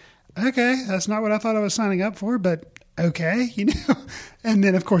 I'm like, okay, that's not what I thought I was signing up for, but okay, And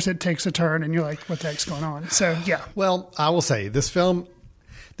then of course it takes a turn, and you're like, what the heck's going on? So yeah. Well, I will say this film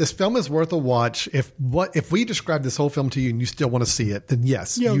is worth a watch. If we describe this whole film to you and you still want to see it, then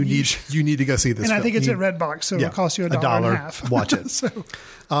yes, you need to go see this. And film. I think it's at Redbox, so it'll cost you $1.50. Watch it. So,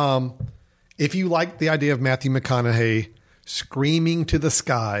 if you like the idea of Matthew McConaughey screaming to the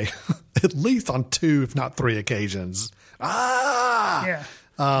sky, at least on 2, if not 3 occasions, yeah.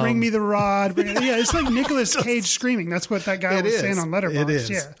 Bring me the rod. It's like Nicolas Cage screaming. That's what that guy was saying on Letterboxd. It is.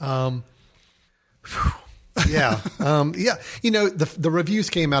 Yeah. The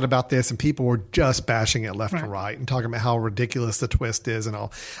reviews came out about this and people were just bashing it left and right and talking about how ridiculous the twist is and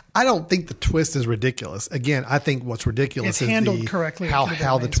all. I don't think the twist is ridiculous. Again, I think what's ridiculous is handled correctly.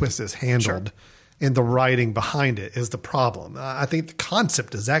 How the twist is handled and the writing behind it is the problem. I think the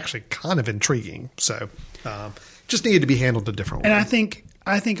concept is actually kind of intriguing. So just needed to be handled a different way. And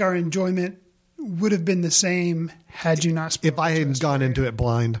I think our enjoyment would have been the same had you not spoiled. If I hadn't gone into it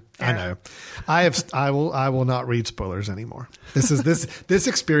blind. Yeah. I know. I will not read spoilers anymore. This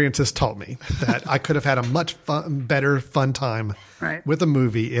experience has taught me that I could have had a much better fun time with a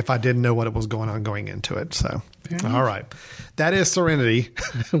movie if I didn't know what was going on going into it. So, all right. That is Serenity.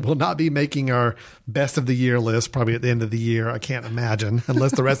 We'll not be making our best of the year list probably at the end of the year. I can't imagine,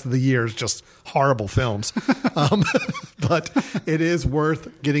 unless the rest of the year is just horrible films. But it is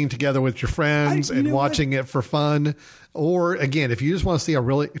worth getting together with your friends and watching it for fun. Or again, if you just want to see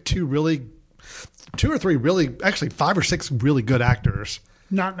two or three really, actually 5 or 6 really good actors,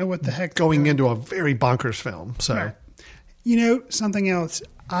 not know what the heck going into a very bonkers film. So, something else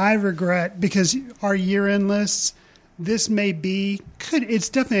I regret, because our year-end lists, this may be it's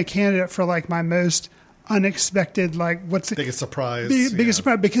definitely a candidate for like my most unexpected, like what's the biggest surprise? Biggest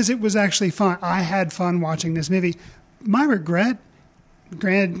surprise, because it was actually fun. I had fun watching this movie. My regret,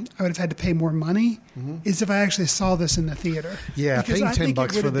 granted, I would have had to pay more money, is if I actually saw this in the theater. Yeah, paying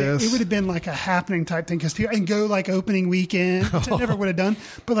 $10 for this. It would have been like a happening type thing, and go like opening weekend, which I never would have done.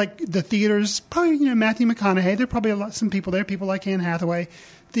 But like the theaters, probably, Matthew McConaughey, there are probably some people there, people like Anne Hathaway.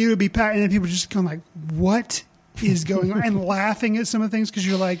 Theater would be packed, and then people just going like, what is going on? And laughing at some of the things, because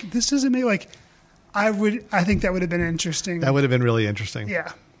you're like, this isn't me. Like, I think that would have been interesting. That would have been really interesting.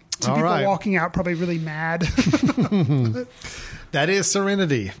 Yeah. Some people walking out probably really mad. That is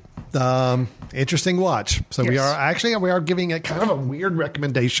Serenity. Interesting watch. So we are giving it kind of a weird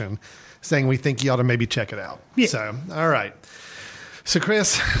recommendation, saying we think you ought to maybe check it out. Yeah. So, all right. So,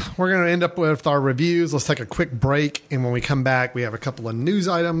 Chris, we're going to end up with our reviews. Let's take a quick break. And when we come back, we have a couple of news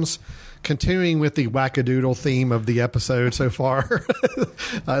items, continuing with the wackadoodle theme of the episode so far,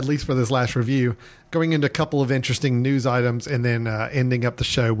 at least for this last review, going into a couple of interesting news items, and then ending up the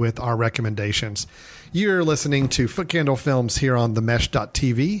show with our recommendations. You're listening to Footcandle Films here on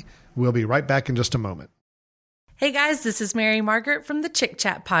themesh.tv. We'll be right back in just a moment. Hey guys, this is Mary Margaret from the Chick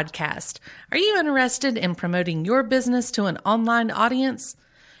Chat podcast. Are you interested in promoting your business to an online audience?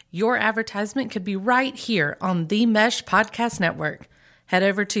 Your advertisement could be right here on the Mesh Podcast Network. Head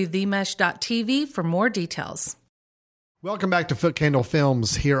over to themesh.tv for more details. Welcome back to Foot Candle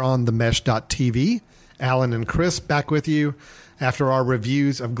Films here on themesh.tv. Alan and Chris back with you after our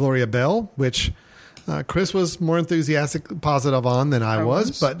reviews of Gloria Bell, which Chris was more enthusiastic, positive on than I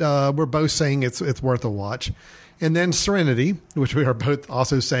was, but we're both saying it's worth a watch. And then Serenity, which we are both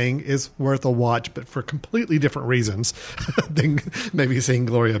also saying is worth a watch, but for completely different reasons than maybe seeing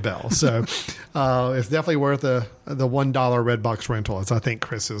Gloria Bell. So it's definitely worth the $1 Redbox rental, as I think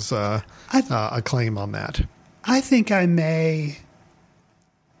Chris's a claim on that. I think I may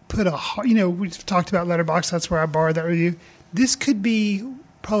put we've talked about Letterboxd. That's where I borrowed that review. This could be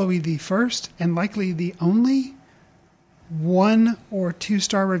probably the first and likely the only 1 or 2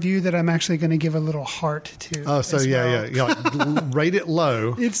 star review that I'm actually going to give a little heart to. Oh, so yeah. You like, rate it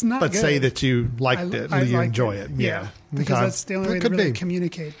low. It's not but good. say that you liked it, you enjoy it. Yeah. Because that's the only way to really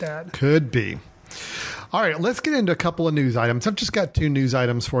communicate that. Could be. All right, let's get into a couple of news items. I've just got 2 news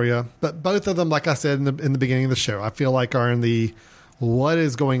items for you, but both of them, like I said in the beginning of the show, I feel like are in the what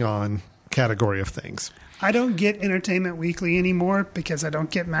is going on category of things. I don't get Entertainment Weekly anymore because I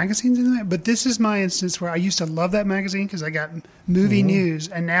don't get magazines in that. But this is my instance where I used to love that magazine because I got movie news,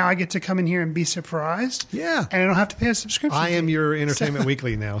 and now I get to come in here and be surprised. Yeah. And I don't have to pay a subscription. I am your Entertainment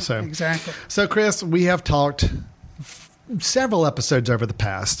Weekly now. So exactly. So, Chris, we have talked several episodes over the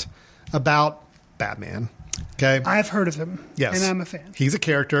past about Batman. Okay. I've heard of him. Yes. And I'm a fan. He's a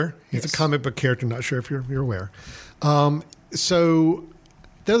character. He's a comic book character. Not sure if you're aware. So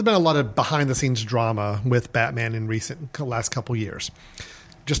there's been a lot of behind-the-scenes drama with Batman in last couple years.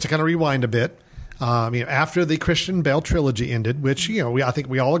 Just to kind of rewind a bit, after the Christian Bale trilogy ended, which I think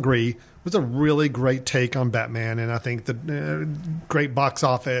we all agree was a really great take on Batman, and I think the great box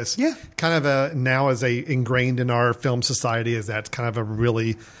office, kind of now is ingrained in our film society as that's kind of a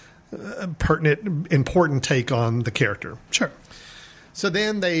really pertinent, important take on the character. Sure. So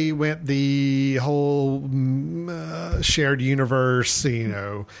then they went the whole shared universe,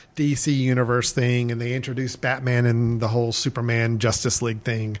 DC universe thing, and they introduced Batman and the whole Superman Justice League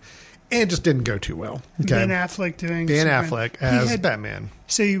thing, and it just didn't go too well. Okay? Ben Affleck doing Affleck as Batman.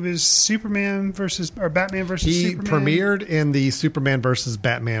 So he was Batman versus Superman. He premiered in the Superman versus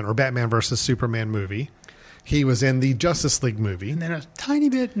Batman or Batman versus Superman movie. He was in the Justice League movie. And then a tiny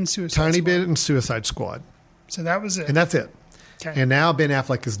bit in Suicide Squad. So that was it. And that's it. Okay. And now Ben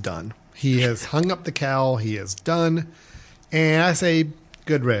Affleck is done. He has hung up the cowl. He is done. And I say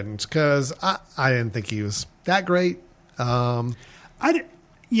good riddance because I didn't think he was that great. He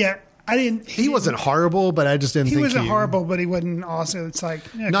wasn't horrible, but I just didn't think he wasn't horrible, but he wasn't also. It's like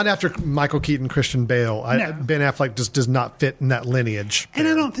not after Michael Keaton, Christian Bale. No. Ben Affleck just does not fit in that lineage. And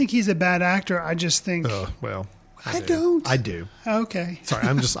I don't think he's a bad actor. I just think. I do. Okay. Sorry,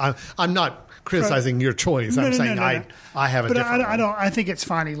 I'm not criticizing your choice. I'm saying I have a different. I don't. I think it's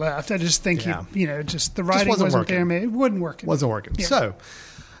fine. He left. I just think just the writing wasn't there. It wasn't working. Wasn't working. Yeah. So.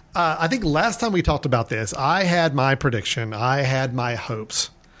 I think last time we talked about this, I had my prediction. I had my hopes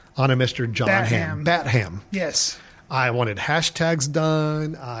on a Mr. John Hamm. Bat-Ham. Yes. I wanted hashtags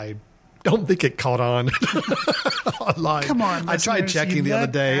done. I don't think it caught on online. Come on. I tried checking the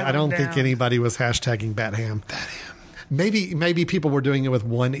other day. I don't think anybody was hashtagging Bat-Ham. Bat-Ham. Maybe people were doing it with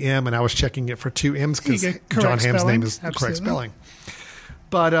 1 M and I was checking it for 2 M's because John Hamm's name is the correct spelling.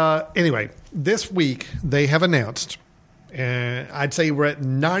 But anyway, this week they have announced, and I'd say we're at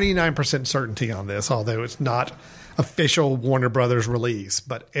 99% certainty on this, although it's not official Warner Brothers release,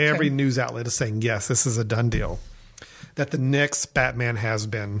 but every news outlet is saying, yes, this is a done deal, that the next Batman has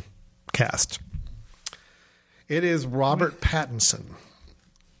been cast. It is Robert Pattinson.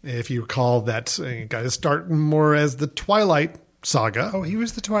 If you recall that, got to start more as the Twilight saga. Oh, he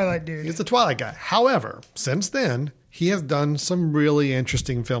was the Twilight dude. He's the Twilight guy. However, since then, he has done some really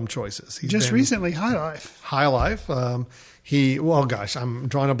interesting film choices. He's just recently, High Life. I'm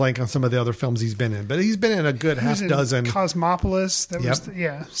drawing a blank on some of the other films he's been in, but he's been in a good half dozen. Cosmopolis.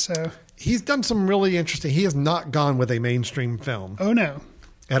 So he's done some really interesting. He has not gone with a mainstream film. Oh no,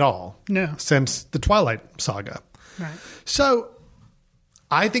 at all. No, since the Twilight saga. Right. So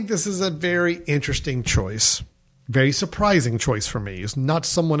I think this is a very interesting choice, very surprising choice for me. It's not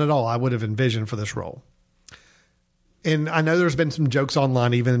someone at all I would have envisioned for this role. And I know there's been some jokes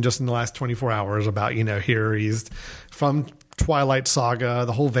online, even just in the last 24 hours about, here he's from Twilight Saga,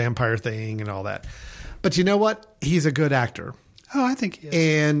 the whole vampire thing and all that. But you know what? He's a good actor. Oh, I think he is.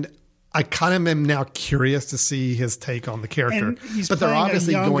 And I kind of am now curious to see his take on the character. But they're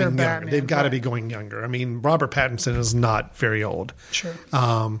obviously going younger. Batman, They've got to be going younger. I mean, Robert Pattinson is not very old. Sure.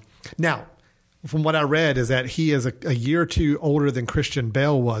 Now, from what I read, is that he is a year or two older than Christian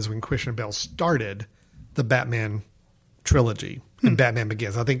Bale was when Christian Bale started the Batman trilogy in Batman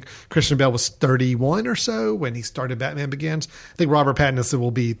Begins. I think Christian Bale was 31 or so when he started Batman Begins. I think Robert Pattinson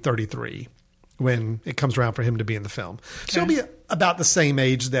will be 33 when it comes around for him to be in the film. Okay. So he'll be about the same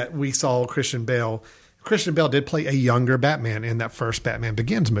age that we saw Christian Bale. Christian Bale did play a younger Batman in that first Batman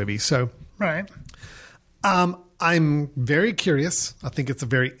Begins movie. So, right. I'm very curious. I think it's a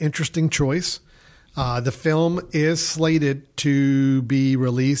very interesting choice. The film is slated to be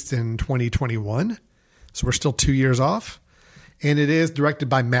released in 2021. So we're still 2 years off. And it is directed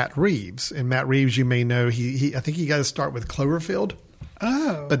by Matt Reeves. And Matt Reeves, you may know, I think he got to start with Cloverfield.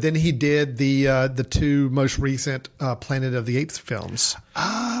 Oh. But then he did the two most recent Planet of the Apes films.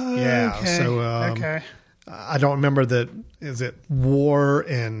 Oh, yeah. okay. So okay. I don't remember is it War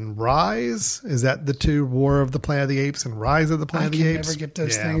and Rise? Is that the two, War of the Planet of the Apes and Rise of the Planet of the Apes? I can never get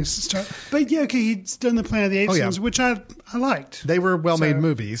those things to start. But yeah, okay, he's done the Planet of the Apes films, which I liked. They were well-made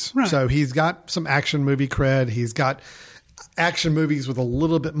movies. Right. So he's got some action movie cred. He's got action movies with a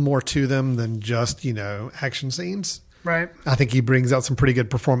little bit more to them than just, action scenes. Right. I think he brings out some pretty good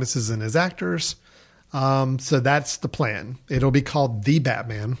performances in his actors. So that's the plan. It'll be called The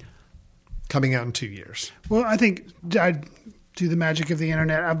Batman, coming out in 2 years. Well, I think I'd do the magic of the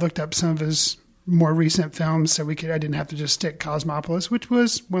internet. I've looked up some of his more recent films so I didn't have to just stick Cosmopolis, which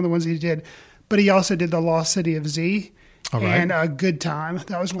was one of the ones he did. But he also did The Lost City of Z. All right. And A Good Time.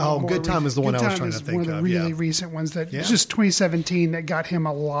 That was one of the Good Time is the one I was trying to think of. One of the really recent ones that was just 2017 that got him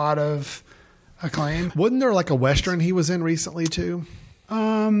a lot of acclaim. Wasn't there like a Western he was in recently too?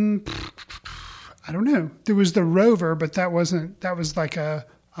 I don't know. There was The Rover, but that was like a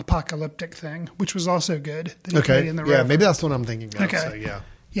apocalyptic thing, which was also good. Okay. In The Yeah, Rover. maybe that's what I'm thinking of. Okay. So, yeah.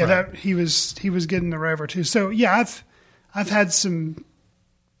 Yeah, right. that he was good in The Rover too. So yeah, I've had some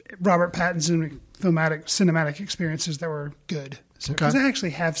Robert Pattinson cinematic experiences that were good. So because I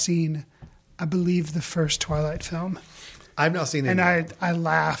actually have seen, I believe, the first Twilight film. I've not seen it. And I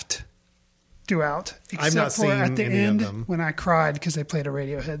laughed throughout, I've not seen at the any end of them. when I cried because they played a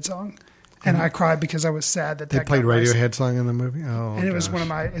Radiohead song. And I cried because I was sad that they played Radiohead song in the movie. Oh, and it was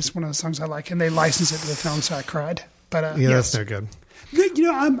it's one of the songs I like, and they licensed it to the film, so I cried. But that's no good.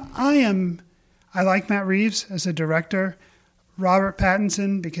 I like Matt Reeves as a director. Robert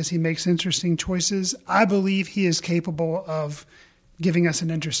Pattinson, because he makes interesting choices. I believe he is capable of giving us an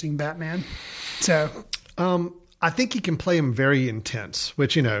interesting Batman. So, I think he can play him very intense,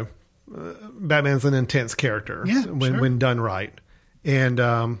 which Batman's an intense character. Yeah, when done right. And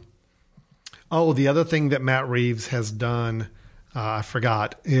the other thing that Matt Reeves has done, I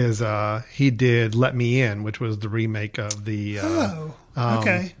forgot, is he did Let Me In, which was the remake of the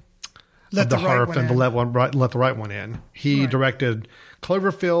okay. Let the horror film, Let the Right One In. He directed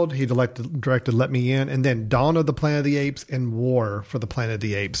Cloverfield. He directed Let Me In, and then Dawn of the Planet of the Apes and War for the Planet of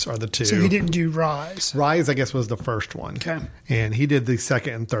the Apes are the two. So he didn't do Rise. Rise, I guess, was the first one. Okay, and he did the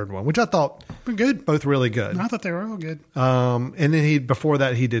second and third one, which I thought were good, both really good. I thought they were all good. And then before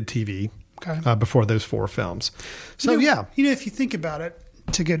that he did TV. Okay, before those 4 films. So if you think about it,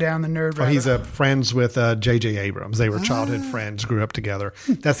 to go down the nerd rabbit. He's friends with J.J. Abrams. They were childhood friends, grew up together.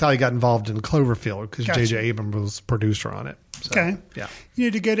 That's how he got involved in Cloverfield, because J.J. Abrams was producer on it. So, okay. Yeah.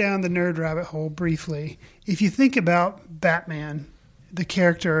 To go down the nerd rabbit hole briefly, if you think about Batman, the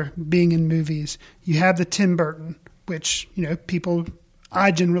character being in movies, you have the Tim Burton, which,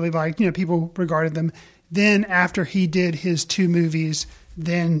 I generally liked, people regarded them. Then after he did his 2 movies,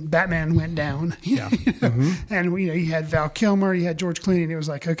 then Batman went down. Yeah. And you had Val Kilmer, you had George Clooney, and it was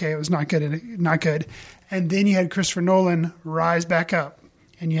like, okay, it was not good. And then you had Christopher Nolan rise back up,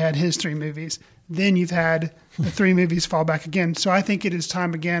 and you had his 3 movies. Then you've had the 3 movies fall back again. So I think it is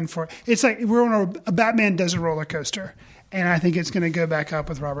time again it's like we're on a Batman does a roller coaster. And I think it's going to go back up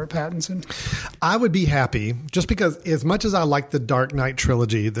with Robert Pattinson. I would be happy, just because as much as I like the Dark Knight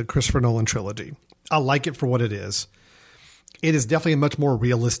trilogy, the Christopher Nolan trilogy, I like it for what it is. It is definitely a much more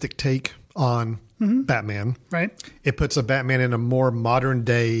realistic take on Batman. Right. It puts a Batman in a more modern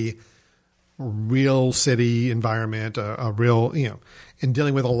day, real city environment, a real, and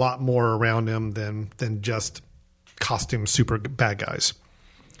dealing with a lot more around him than just costume super bad guys.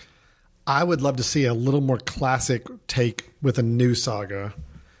 I would love to see a little more classic take with a new saga.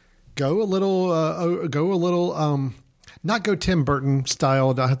 Go a little, not go Tim Burton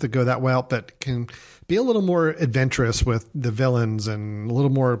style. Don't have to go that well, but can be a little more adventurous with the villains and a little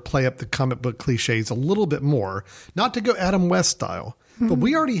more play up the comic book cliches a little bit more. Not to go Adam West style, but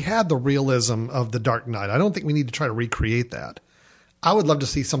we already had the realism of the Dark Knight. I don't think we need to try to recreate that. I would love to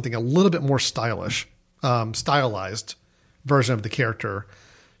see something a little bit more stylish, stylized version of the character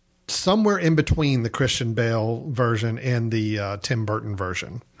somewhere in between the Christian Bale version and the Tim Burton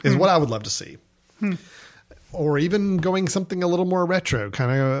version is what I would love to see. Or even going something a little more retro,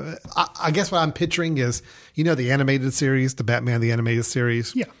 kind of. I guess what I'm picturing is, the animated series, the Batman the Animated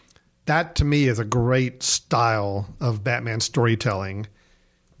Series. Yeah. That to me is a great style of Batman storytelling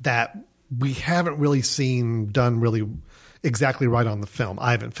that we haven't really seen done really exactly right on the film.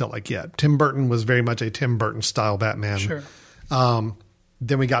 I haven't felt like yet. Tim Burton was very much a Tim Burton style Batman. Sure.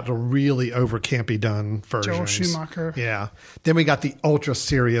 Then we got the really over campy done versions. Joel Schumacher. Yeah. Then we got the ultra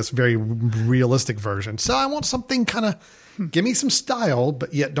serious, very realistic version. So I want something kind of, give me some style,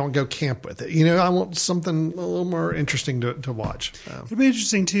 but yet don't go camp with it. I want something a little more interesting to watch. It'll be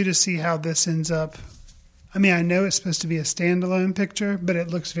interesting too to see how this ends up. I mean, I know it's supposed to be a standalone picture, but it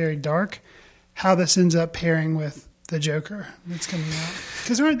looks very dark. How this ends up pairing with the Joker that's coming out.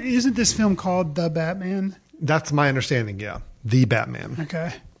 Because isn't this film called The Batman? That's my understanding, yeah. The Batman.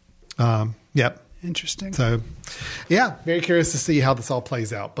 Okay. Yep. Interesting. So, yeah, very curious to see how this all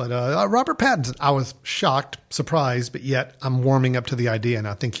plays out. But Robert Pattinson, I was shocked, surprised, but yet I'm warming up to the idea, and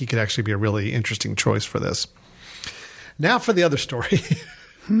I think he could actually be a really interesting choice for this. Now for the other story.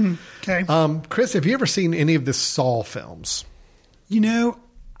 Okay. Chris, have you ever seen any of the Saw films?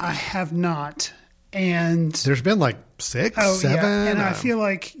 I have not. And there's been like 6, 7. Yeah. And I feel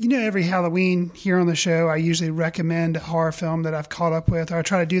like, every Halloween here on the show, I usually recommend a horror film that I've caught up with, or I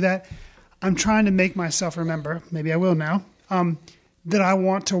try to do that. I'm trying to make myself remember, maybe I will now, that I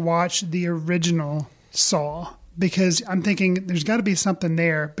want to watch the original Saw, because I'm thinking there's got to be something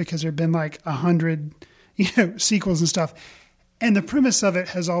there, because there have been like 100, sequels and stuff. And the premise of it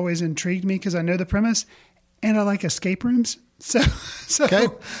has always intrigued me, because I know the premise, and I like escape rooms. So okay.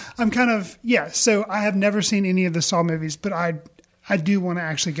 I'm kind of, so I have never seen any of the Saw movies, but I do want to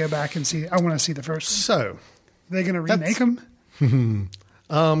actually go back and see. I want to see the first one. So are they going to remake them?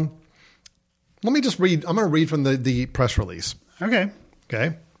 Let me just read. I'm going to read from the press release. Okay.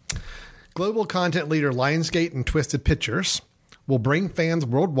 Global content leader Lionsgate and Twisted Pictures will bring fans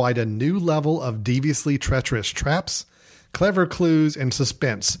worldwide a new level of deviously treacherous traps, clever clues, and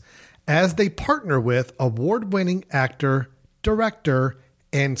suspense as they partner with award-winning actor, director,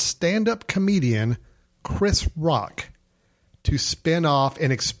 and stand-up comedian Chris Rock to spin off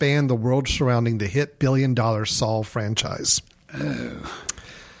and expand the world surrounding the hit billion-dollar Saw franchise. Oh.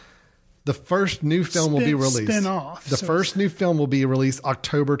 The first new film will be released. Spin-off. The first new film will be released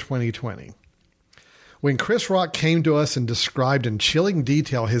October 2020. When Chris Rock came to us and described in chilling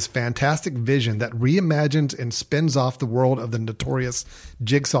detail his fantastic vision that reimagines and spins off the world of the notorious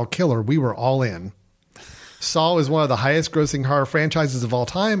Jigsaw Killer, we were all in. Saw is one of the highest grossing horror franchises of all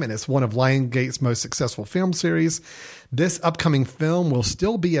time, and it's one of Lionsgate's most successful film series. This upcoming film will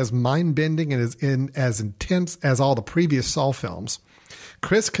still be as mind-bending and as intense as all the previous Saw films.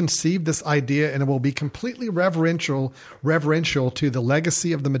 Chris conceived this idea, and it will be completely reverential to the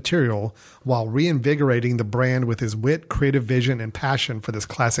legacy of the material while reinvigorating the brand with his wit, creative vision, and passion for this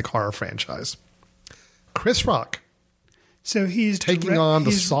classic horror franchise. Chris Rock. So he's taking on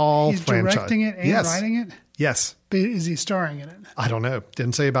the Saw franchise. He's directing it and writing it? Yes. But is he starring in it? I don't know.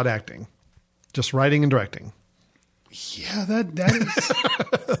 Didn't say about acting. Just writing and directing. Yeah,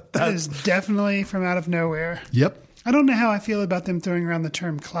 that is definitely from out of nowhere. Yep. I don't know how I feel about them throwing around the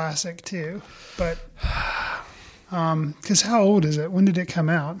term classic too, but because how old is it? When did it come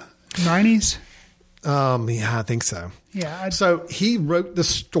out? 90s? Yeah, I think so. Yeah. So he wrote the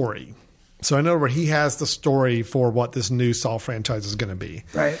story. So in other words, he has the story for what this new Saw franchise is going to be.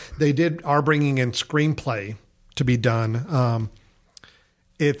 Right. They are bringing in screenplay to be done.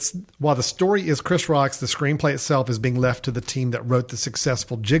 While the story is Chris Rock's, the screenplay itself is being left to the team that wrote the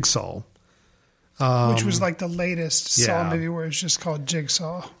successful Jigsaw. Which was like the latest Saw movie where it's just called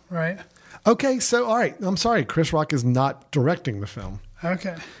Jigsaw, right? Okay, so all right. I'm sorry. Chris Rock is not directing the film.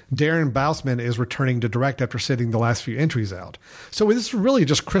 Okay. Darren Bousman is returning to direct after sitting the last few entries out. So this is really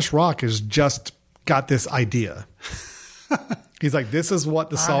just Chris Rock has just got this idea. He's like, this is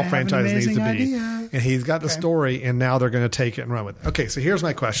what the Saw franchise needs to be. Idea. And he's got the story, and now they're going to take it and run with it. Okay, so here's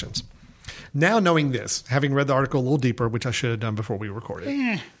my questions. Now knowing this, having read the article a little deeper, which I should have done before we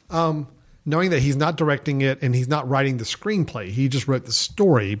recorded, knowing that he's not directing it and he's not writing the screenplay, he just wrote the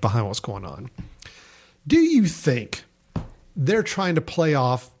story behind what's going on. Do you think they're trying to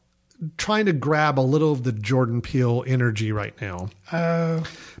grab a little of the Jordan Peele energy right now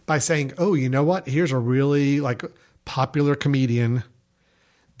by saying, oh, you know what? Here's a really popular comedian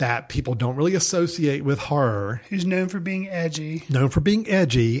that people don't really associate with horror. Who's known for being edgy.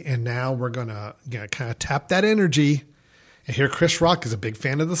 And now we're going to kind of tap that energy. And here Chris Rock is a big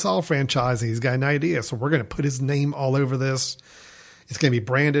fan of the Saw franchise, and he's got an idea. So we're going to put his name all over this. it's going to be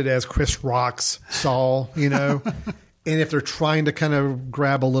branded as Chris Rock's Saul, you know, and if they're trying to kind of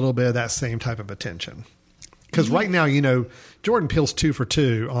grab a little bit of that same type of attention. Because right now, you know, Jordan Peele's 2 for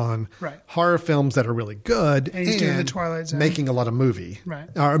 2 on horror films that are really good and he's doing the Twilight Zone, making a lot of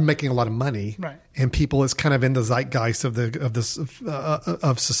or making a lot of money, and people is kind of in the zeitgeist of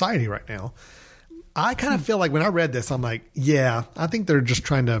of society right now. I kind of feel like when I read this, I'm like, yeah, I think they're just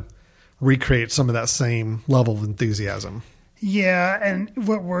trying to recreate some of that same level of enthusiasm. Yeah, and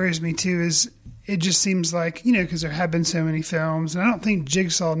what worries me too is it just seems like, you know, because there have been so many films, and I don't think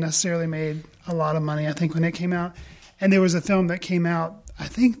Jigsaw necessarily made a lot of money, I think, when it came out. And there was a film that came out, I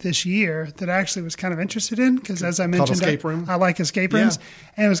think, this year that I actually was kind of interested in because, as I mentioned, Escape Room. I like escape rooms.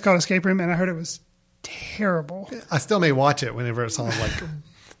 Yeah. And it was called Escape Room, and I heard it was terrible. I still may watch it whenever it's on like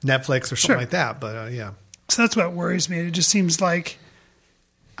Netflix or something like that, but yeah. So that's what worries me. It just seems like,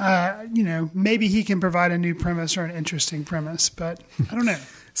 you know, maybe he can provide a new premise or an interesting premise, but I don't know.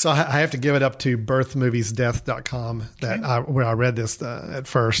 So I have to give it up to birthmoviesdeath.com where I read this at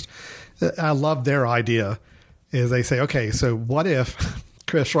first. I love their idea is they say, okay, so what if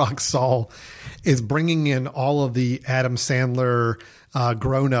Chris Rock's Saul is bringing in all of the Adam Sandler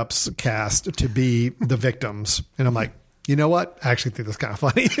grown-ups cast to be the victims? And I'm like, you know what? I actually think that's kind of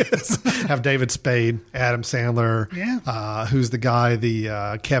funny. Have David Spade, Adam Sandler. Yeah. Who's the guy?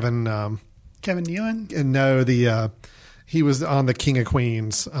 The Kevin Nealon? And no, he was on the King of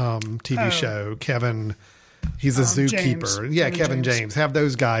Queens TV show. Kevin, he's a zookeeper. James. Yeah, Kevin James. Have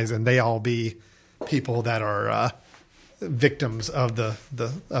those guys, and they all be people that are victims of the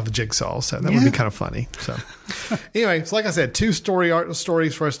Jigsaw. So that would be kind of funny. So anyway, so like I said, 2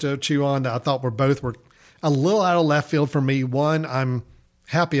 stories for us to chew on that I thought were a little out of left field for me. One I'm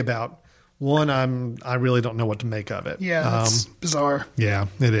happy about. One I really don't know what to make of it. Yeah, that's bizarre. Yeah,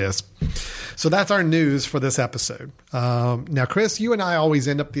 it is. So that's our news for this episode. Now, Chris, you and I always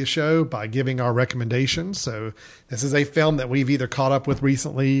end up the show by giving our recommendations. So this is a film that we've either caught up with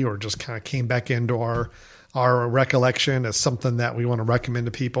recently or just kind of came back into our recollection as something that we want to recommend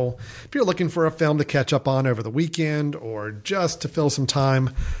to people. If you're looking for a film to catch up on over the weekend or just to fill some time,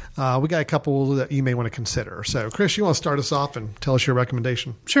 we got a couple that you may want to consider. So, Chris, you want to start us off and tell us your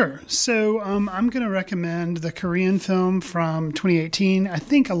recommendation? Sure. So I'm going to recommend the Korean film from 2018. I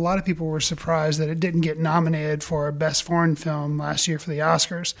think a lot of people were surprised that it didn't get nominated for Best Foreign Film last year for the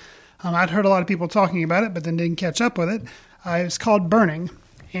Oscars. I'd heard a lot of people talking about it, but then didn't catch up with it. It's called Burning,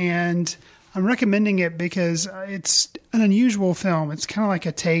 and I'm recommending it because it's an unusual film. It's kind of like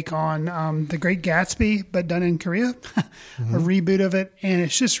a take on The Great Gatsby, but done in Korea, a reboot of it. And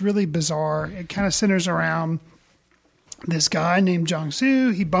it's just really bizarre. It kind of centers around this guy named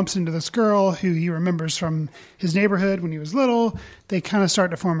Jong-soo. He bumps into this girl who he remembers from his neighborhood when he was little. They kind of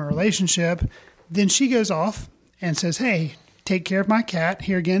start to form a relationship. Then she goes off and says, hey, take care of my cat.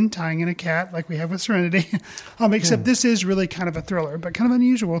 Here again, tying in a cat like we have with Serenity. Except this is really kind of a thriller, but kind of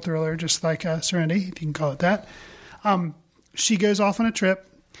unusual thriller, just like Serenity, if you can call it that. She goes off on a trip.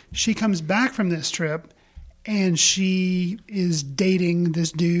 She comes back from this trip, and she is dating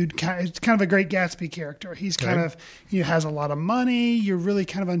this dude. It's kind of a Great Gatsby character. He's kind of, has a lot of money. You're really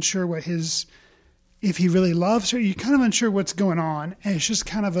kind of unsure if he really loves her. You're kind of unsure what's going on. And it's just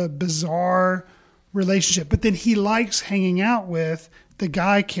kind of a bizarre relationship. But then he likes hanging out with the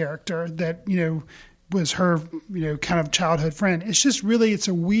guy character that, was her, kind of childhood friend. It's just really, it's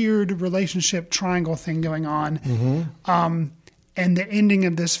a weird relationship triangle thing going on. Mm-hmm. And the ending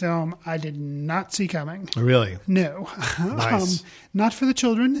of this film, I did not see coming. Really? No. Nice. Not for the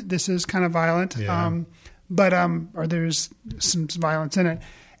children. This is kind of violent. Yeah. Or there's some violence in it.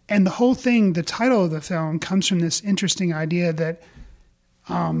 And the whole thing, the title of the film comes from this interesting idea that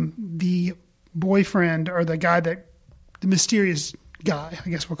the boyfriend or the mysterious guy, I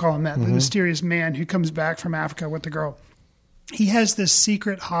guess we'll call him that, the mysterious man who comes back from Africa with the girl, he has this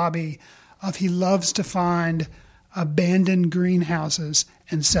secret hobby of he loves to find abandoned greenhouses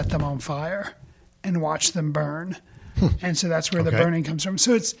and set them on fire and watch them burn. And so that's where the burning comes from.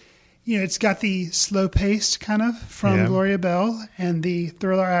 So it's, it's got the slow paced kind of from Gloria Bell and the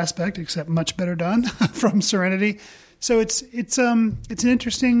thriller aspect, except much better done from Serenity. So it's an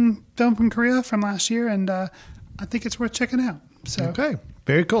interesting film from Korea from last year, and I think it's worth checking out. So okay,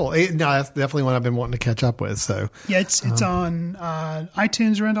 very cool. No, that's definitely one I've been wanting to catch up with. So yeah, it's on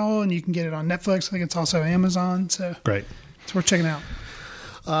iTunes rental, and you can get it on Netflix. I think it's also Amazon. So great, it's worth checking out.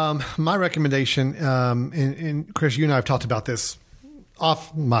 My recommendation, and Chris, you and I have talked about this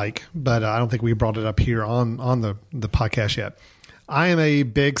off mic, but I don't think we brought it up here on the podcast yet. I am a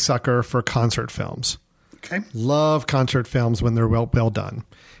big sucker for concert films. Okay. Love concert films when they're well done.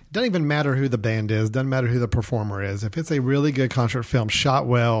 Doesn't even matter who the band is. Doesn't matter who the performer is. If it's a really good concert film, shot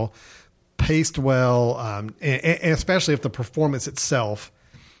well, paced well, and especially if the performance itself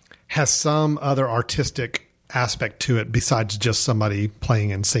has some other artistic aspect to it besides just somebody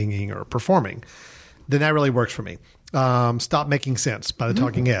playing and singing or performing, then that really works for me. Stop Making Sense by the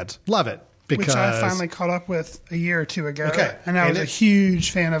Talking Heads. Love it. Which I finally caught up with a year or two ago. Okay. And I was a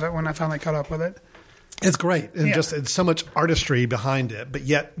huge fan of it when I finally caught up with it. It's great. And just it's so much artistry behind it, but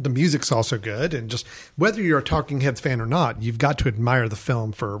yet the music's also good. And just whether you're a Talking Heads fan or not, you've got to admire the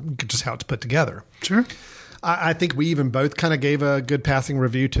film for just how it's put together. Sure. I think we even both kind of gave a good passing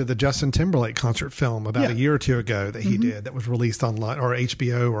review to the Justin Timberlake concert film about a year or two ago that he did that was released online or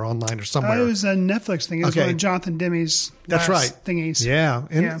HBO or online or somewhere. It was a Netflix thing. It was one of Jonathan Demme's thingies. Yeah.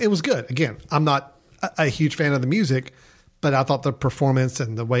 And it was good. Again, I'm not a huge fan of the music, but I thought the performance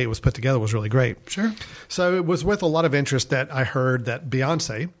and the way it was put together was really great. Sure. So it was with a lot of interest that I heard that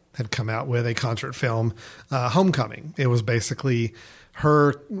Beyonce had come out with a concert film, Homecoming. It was basically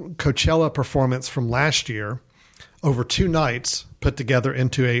her Coachella performance from last year over 2 nights put together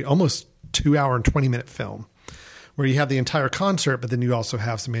into a almost 2 hour and 20-minute film where you have the entire concert, but then you also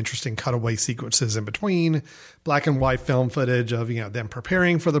have some interesting cutaway sequences in between, black and white film footage of, them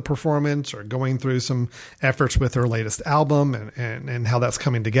preparing for the performance or going through some efforts with her latest album and how that's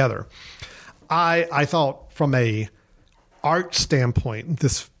coming together. I thought from a art standpoint,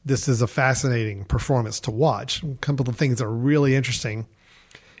 this is a fascinating performance to watch. A couple of things that are really interesting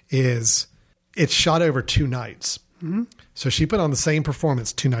is it's shot over 2 nights. Mm-hmm. So she put on the same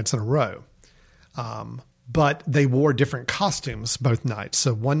performance 2 nights in a row. But they wore different costumes both nights.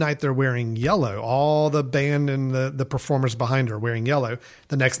 So one night they're wearing yellow. All the band and the performers behind her are wearing yellow.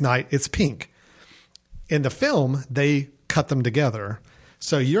 The next night it's pink. In the film, they cut them together.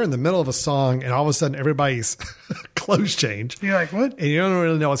 So you're in the middle of a song and all of a sudden everybody's clothes change. You're like, what? And you don't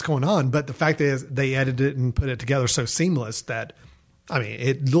really know what's going on. But the fact is they edited it and put it together so seamless that,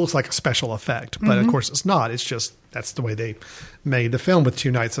 it looks like a special effect. But of course it's not. It's just that's the way they made the film with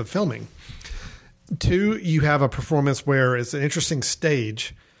 2 nights of filming. 2, you have a performance where it's an interesting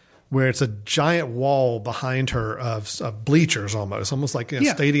stage where it's a giant wall behind her of bleachers almost like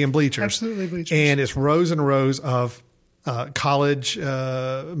stadium bleachers. Absolutely bleachers. And it's rows and rows of college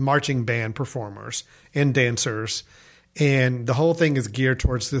marching band performers and dancers. And the whole thing is geared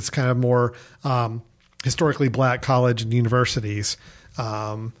towards this kind of more historically black college and universities,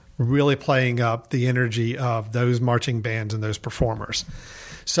 really playing up the energy of those marching bands and those performers.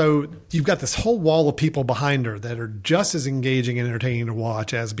 So you've got this whole wall of people behind her that are just as engaging and entertaining to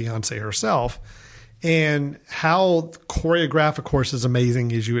watch as Beyonce herself. And how choreographed, of course, is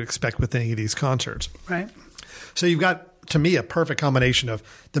amazing as you would expect with any of these concerts. Right. So you've got, to me, a perfect combination of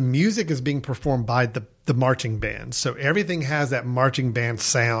the music is being performed by the marching band. So everything has that marching band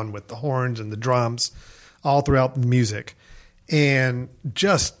sound with the horns and the drums all throughout the music. And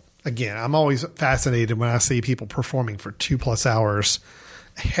just, again, I'm always fascinated when I see people performing for 2+ hours,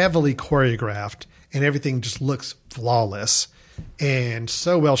 heavily choreographed, and everything just looks flawless and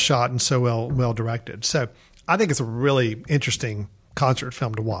so well shot and so well directed. So I think it's a really interesting concert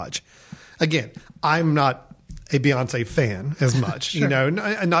film to watch. Again, I'm not a Beyonce fan as much, Sure.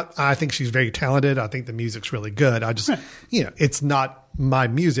 I think she's very talented. I think the music's really good. I just, it's not my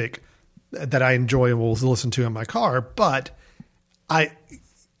music that I enjoy and will listen to in my car, but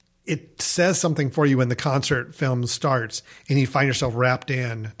it says something for you when the concert film starts and you find yourself wrapped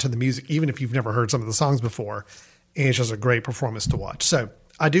in to the music, even if you've never heard some of the songs before. And it's just a great performance to watch. So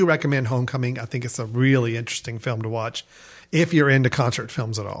I do recommend Homecoming. I think it's a really interesting film to watch if you're into concert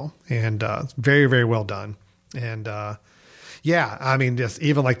films at all. And it's very, very well done. And just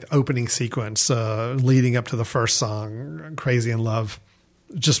even like the opening sequence leading up to the first song, Crazy in Love,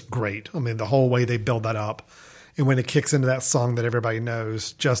 just great. The whole way they build that up. And when it kicks into that song that everybody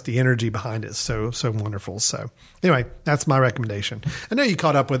knows, just the energy behind it is so wonderful. So anyway, that's my recommendation. I know you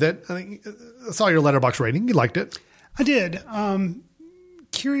caught up with it. I saw your Letterboxd rating. You liked it. I did.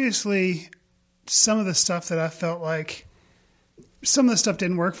 Curiously, some of the stuff that I felt like some of the stuff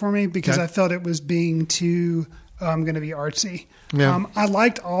didn't work for me because I felt it was being too going to be artsy. Yeah. I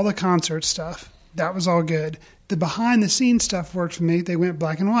liked all the concert stuff. That was all good. The behind the scenes stuff worked for me. They went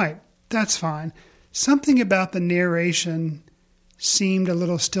black and white. That's fine. Something about the narration seemed a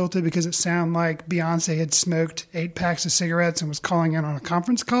little stilted because it sounded like Beyonce had smoked 8 packs of cigarettes and was calling in on a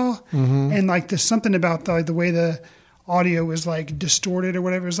conference call. Mm-hmm. And like there's something about the way the audio was like distorted or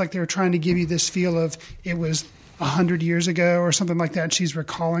whatever. It was like they were trying to give you this feel of it was 100 years ago or something like that. She's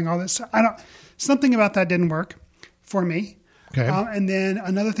recalling all this. Something about that didn't work for me. Okay. And then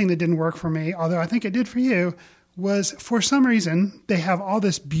another thing that didn't work for me, although I think it did for you, was for some reason they have all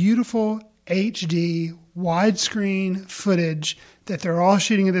this beautiful HD widescreen footage that they're all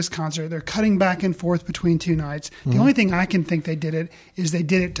shooting at this concert. They're cutting back and forth between two nights. The only thing I can think they did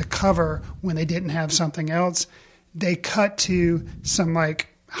it to cover when they didn't have something else. They cut to some like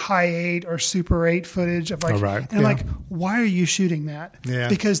high 8 or super 8 footage of like, and I'm like, why are you shooting that? Yeah.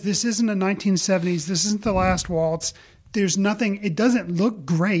 Because this isn't a 1970s. This isn't The Last Waltz. There's nothing. It doesn't look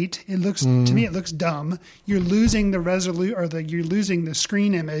great. It looks to me, it looks dumb. You're losing the you're losing the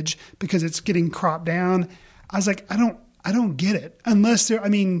screen image because it's getting cropped down. I was like, I don't get it unless there. I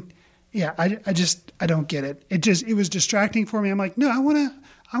mean, yeah, I don't get it. It was distracting for me. I'm like, no, I want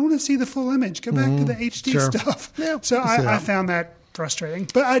to see the full image. Go back to the HD stuff. Yeah, so I found that frustrating.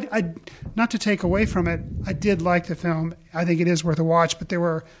 But I not to take away from it, I did like the film. I think it is worth a watch. But there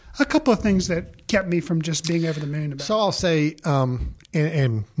were a couple of things that kept me from just being over the moon about it. So I'll say,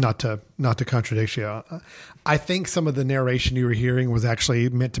 and not to contradict you, I think some of the narration you were hearing was actually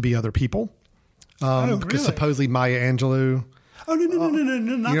meant to be other people. Really? Because supposedly Maya Angelou. Oh, no.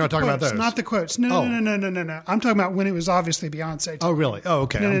 Not You're not talking quotes, about those? Not the quotes. No. I'm talking about when it was obviously Beyonce. Oh, really? Oh,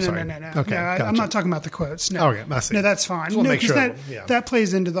 okay. No. sorry. No. Okay, gotcha. I'm not talking about the quotes. No. Okay, I see. No, that's fine. Just No, make because sure, that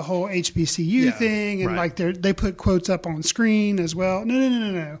plays into the whole HBCU thing, and like they put quotes up on screen as well.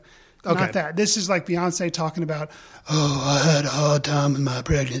 No. Okay. Not that. This is like Beyonce talking about, I had a hard time with my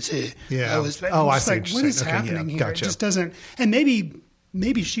pregnancy. Yeah. I see. Like, what is happening here? Gotcha. It just doesn't. And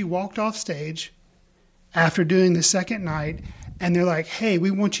maybe she walked off stage after doing the second night, and they're like, hey,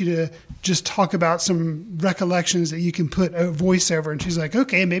 we want you to just talk about some recollections that you can put a voice over. And she's like,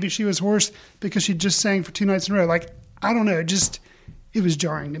 okay, maybe she was hoarse because she just sang for 2 nights in a row. Like, I don't know. It was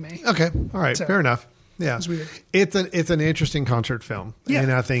jarring to me. Okay. All right. So, fair enough. Yeah. It's weird. It's an interesting concert film. Yeah.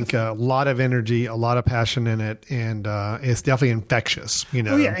 And I think a lot of energy, a lot of passion in it. And it's definitely infectious, you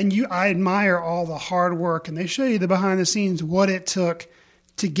know. Oh, yeah. And I admire all the hard work. And they show you the behind the scenes, what it took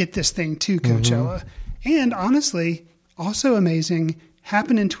to get this thing to Coachella. And honestly, also amazing,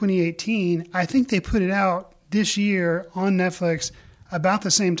 happened in 2018. I think they put it out this year on Netflix about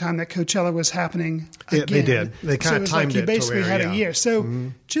the same time that Coachella was happening again. They did. They kind of timed you it. basically had a year.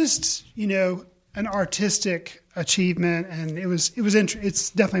 So just, an artistic achievement, and it's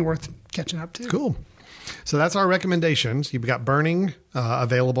definitely worth catching up to. Cool. So that's our recommendations. You've got Burning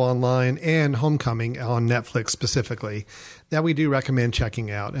available online and Homecoming on Netflix specifically that we do recommend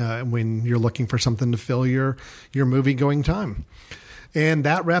checking out when you're looking for something to fill your movie going time. And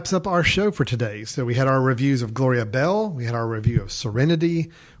that wraps up our show for today. So we had our reviews of Gloria Bell. We had our review of Serenity.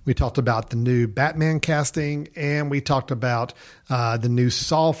 We talked about the new Batman casting, and we talked about the new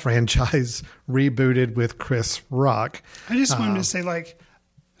Saw franchise rebooted with Chris Rock. I just wanted to say, like,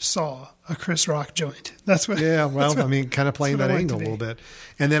 Saw, a Chris Rock joint. That's what. Yeah, well, kind of playing that angle a little bit.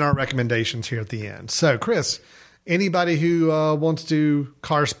 And then our recommendations here at the end. So, Chris, anybody who wants to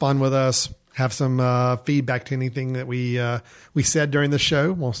correspond with us, have some feedback to anything that we said during the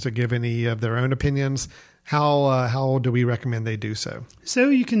show, wants to give any of their own opinions, how do we recommend they do so? So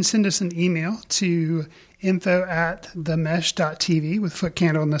you can send us an email to info@themesh.tv with Foot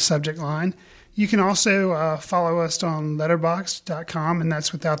Candle in the subject line. You can also follow us on letterboxd.com, and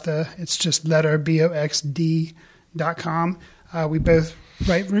that's without it's just letterboxd.com. We both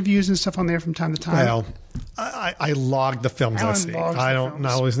write reviews and stuff on there from time to time. Well, I log the films I see. I don't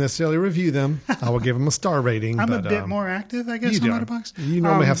always necessarily review them. I will give them a star rating. I'm a bit more active, I guess, on Letterboxd. You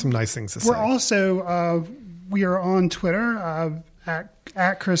normally have some nice things to say. We're also, we are on Twitter,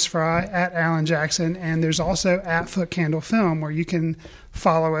 at Chris Fry, at Alan Jackson, and there's also at Foot Candle Film, where you can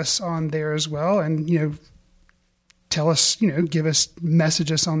follow us on there as well, and tell us,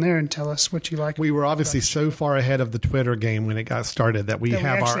 message us on there and tell us what you like. We were obviously so far ahead of the Twitter game when it got started that we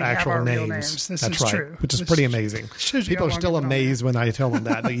have our actual names. That's right, true. Which is pretty amazing. People are still amazed when I tell them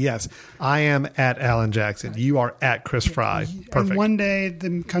that. But yes, I am at Alan Jackson. You are at Chris Fry. Perfect. And one day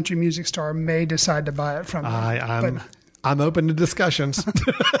the country music star may decide to buy it from me. I'm open to discussions.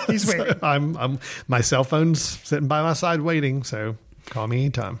 He's waiting. I'm my cell phone's sitting by my side waiting, so call me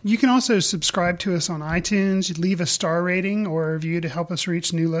anytime. You can also subscribe to us on iTunes. Leave a star rating or a review to help us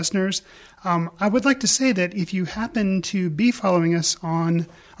reach new listeners. I would like to say that if you happen to be following us or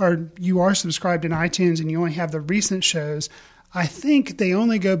you are subscribed in iTunes and you only have the recent shows, I think they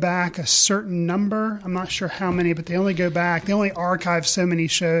only go back a certain number. I'm not sure how many, but they only archive so many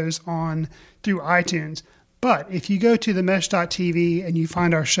shows through iTunes. But if you go to themesh.tv and you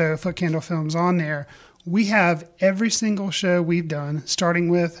find our show, Foot Candle Films, on there, we have every single show we've done, starting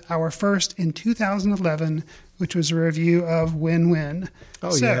with our first in 2011, which was a review of Win Win.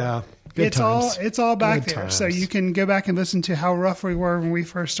 Oh, yeah. Good times. It's all back Good there. times. So you can go back and listen to how rough we were when we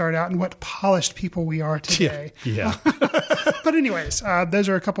first started out and what polished people we are today. Yeah. But anyways, those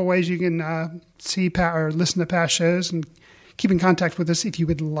are a couple ways you can see or listen to past shows and keep in contact with us if you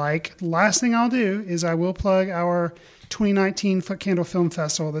would like. Last thing I'll do is I will plug our 2019 Foot Candle Film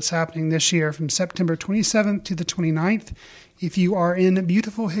Festival that's happening this year from September 27th to the 29th. If you are in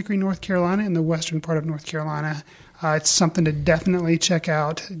beautiful Hickory, North Carolina, in the western part of North Carolina, it's something to definitely check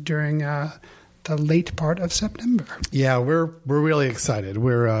out during the late part of September. Yeah, we're really excited.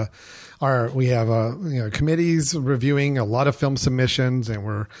 We have committees reviewing a lot of film submissions, and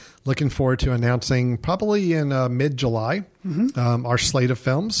we're looking forward to announcing probably in mid-July our slate of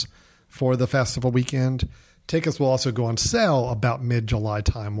films for the festival weekend. Tickets will also go on sale about mid-July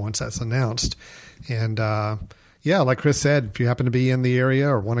time once that's announced. And like Chris said, if you happen to be in the area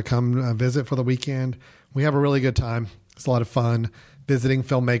or want to come visit for the weekend, we have a really good time. It's a lot of fun visiting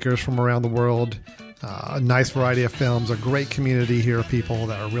filmmakers from around the world. A nice variety of films, a great community here of people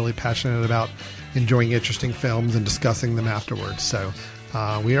that are really passionate about enjoying interesting films and discussing them afterwards. So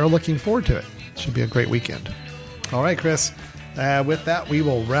we are looking forward to it. It should be a great weekend. All right, Chris. With that, we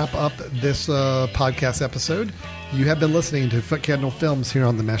will wrap up this podcast episode. You have been listening to Foot Candle Films here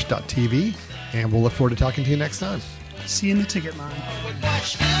on themesh.tv, and we'll look forward to talking to you next time. See you in the ticket line.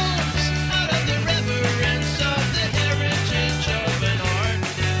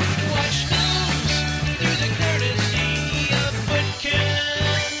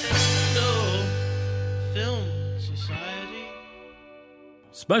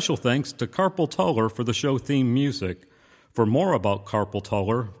 Special thanks to Carpal Tuller for the show theme music. For more about Carpal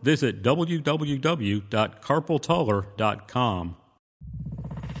Tuller, visit www.carpaltuller.com.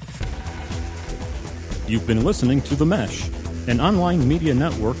 You've been listening to The Mesh, an online media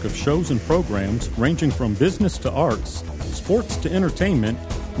network of shows and programs ranging from business to arts, sports to entertainment,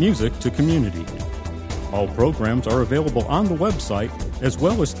 music to community. All programs are available on the website as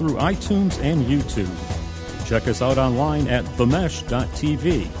well as through iTunes and YouTube. Check us out online at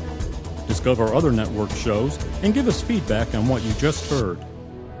themesh.tv. Discover other network shows and give us feedback on what you just heard.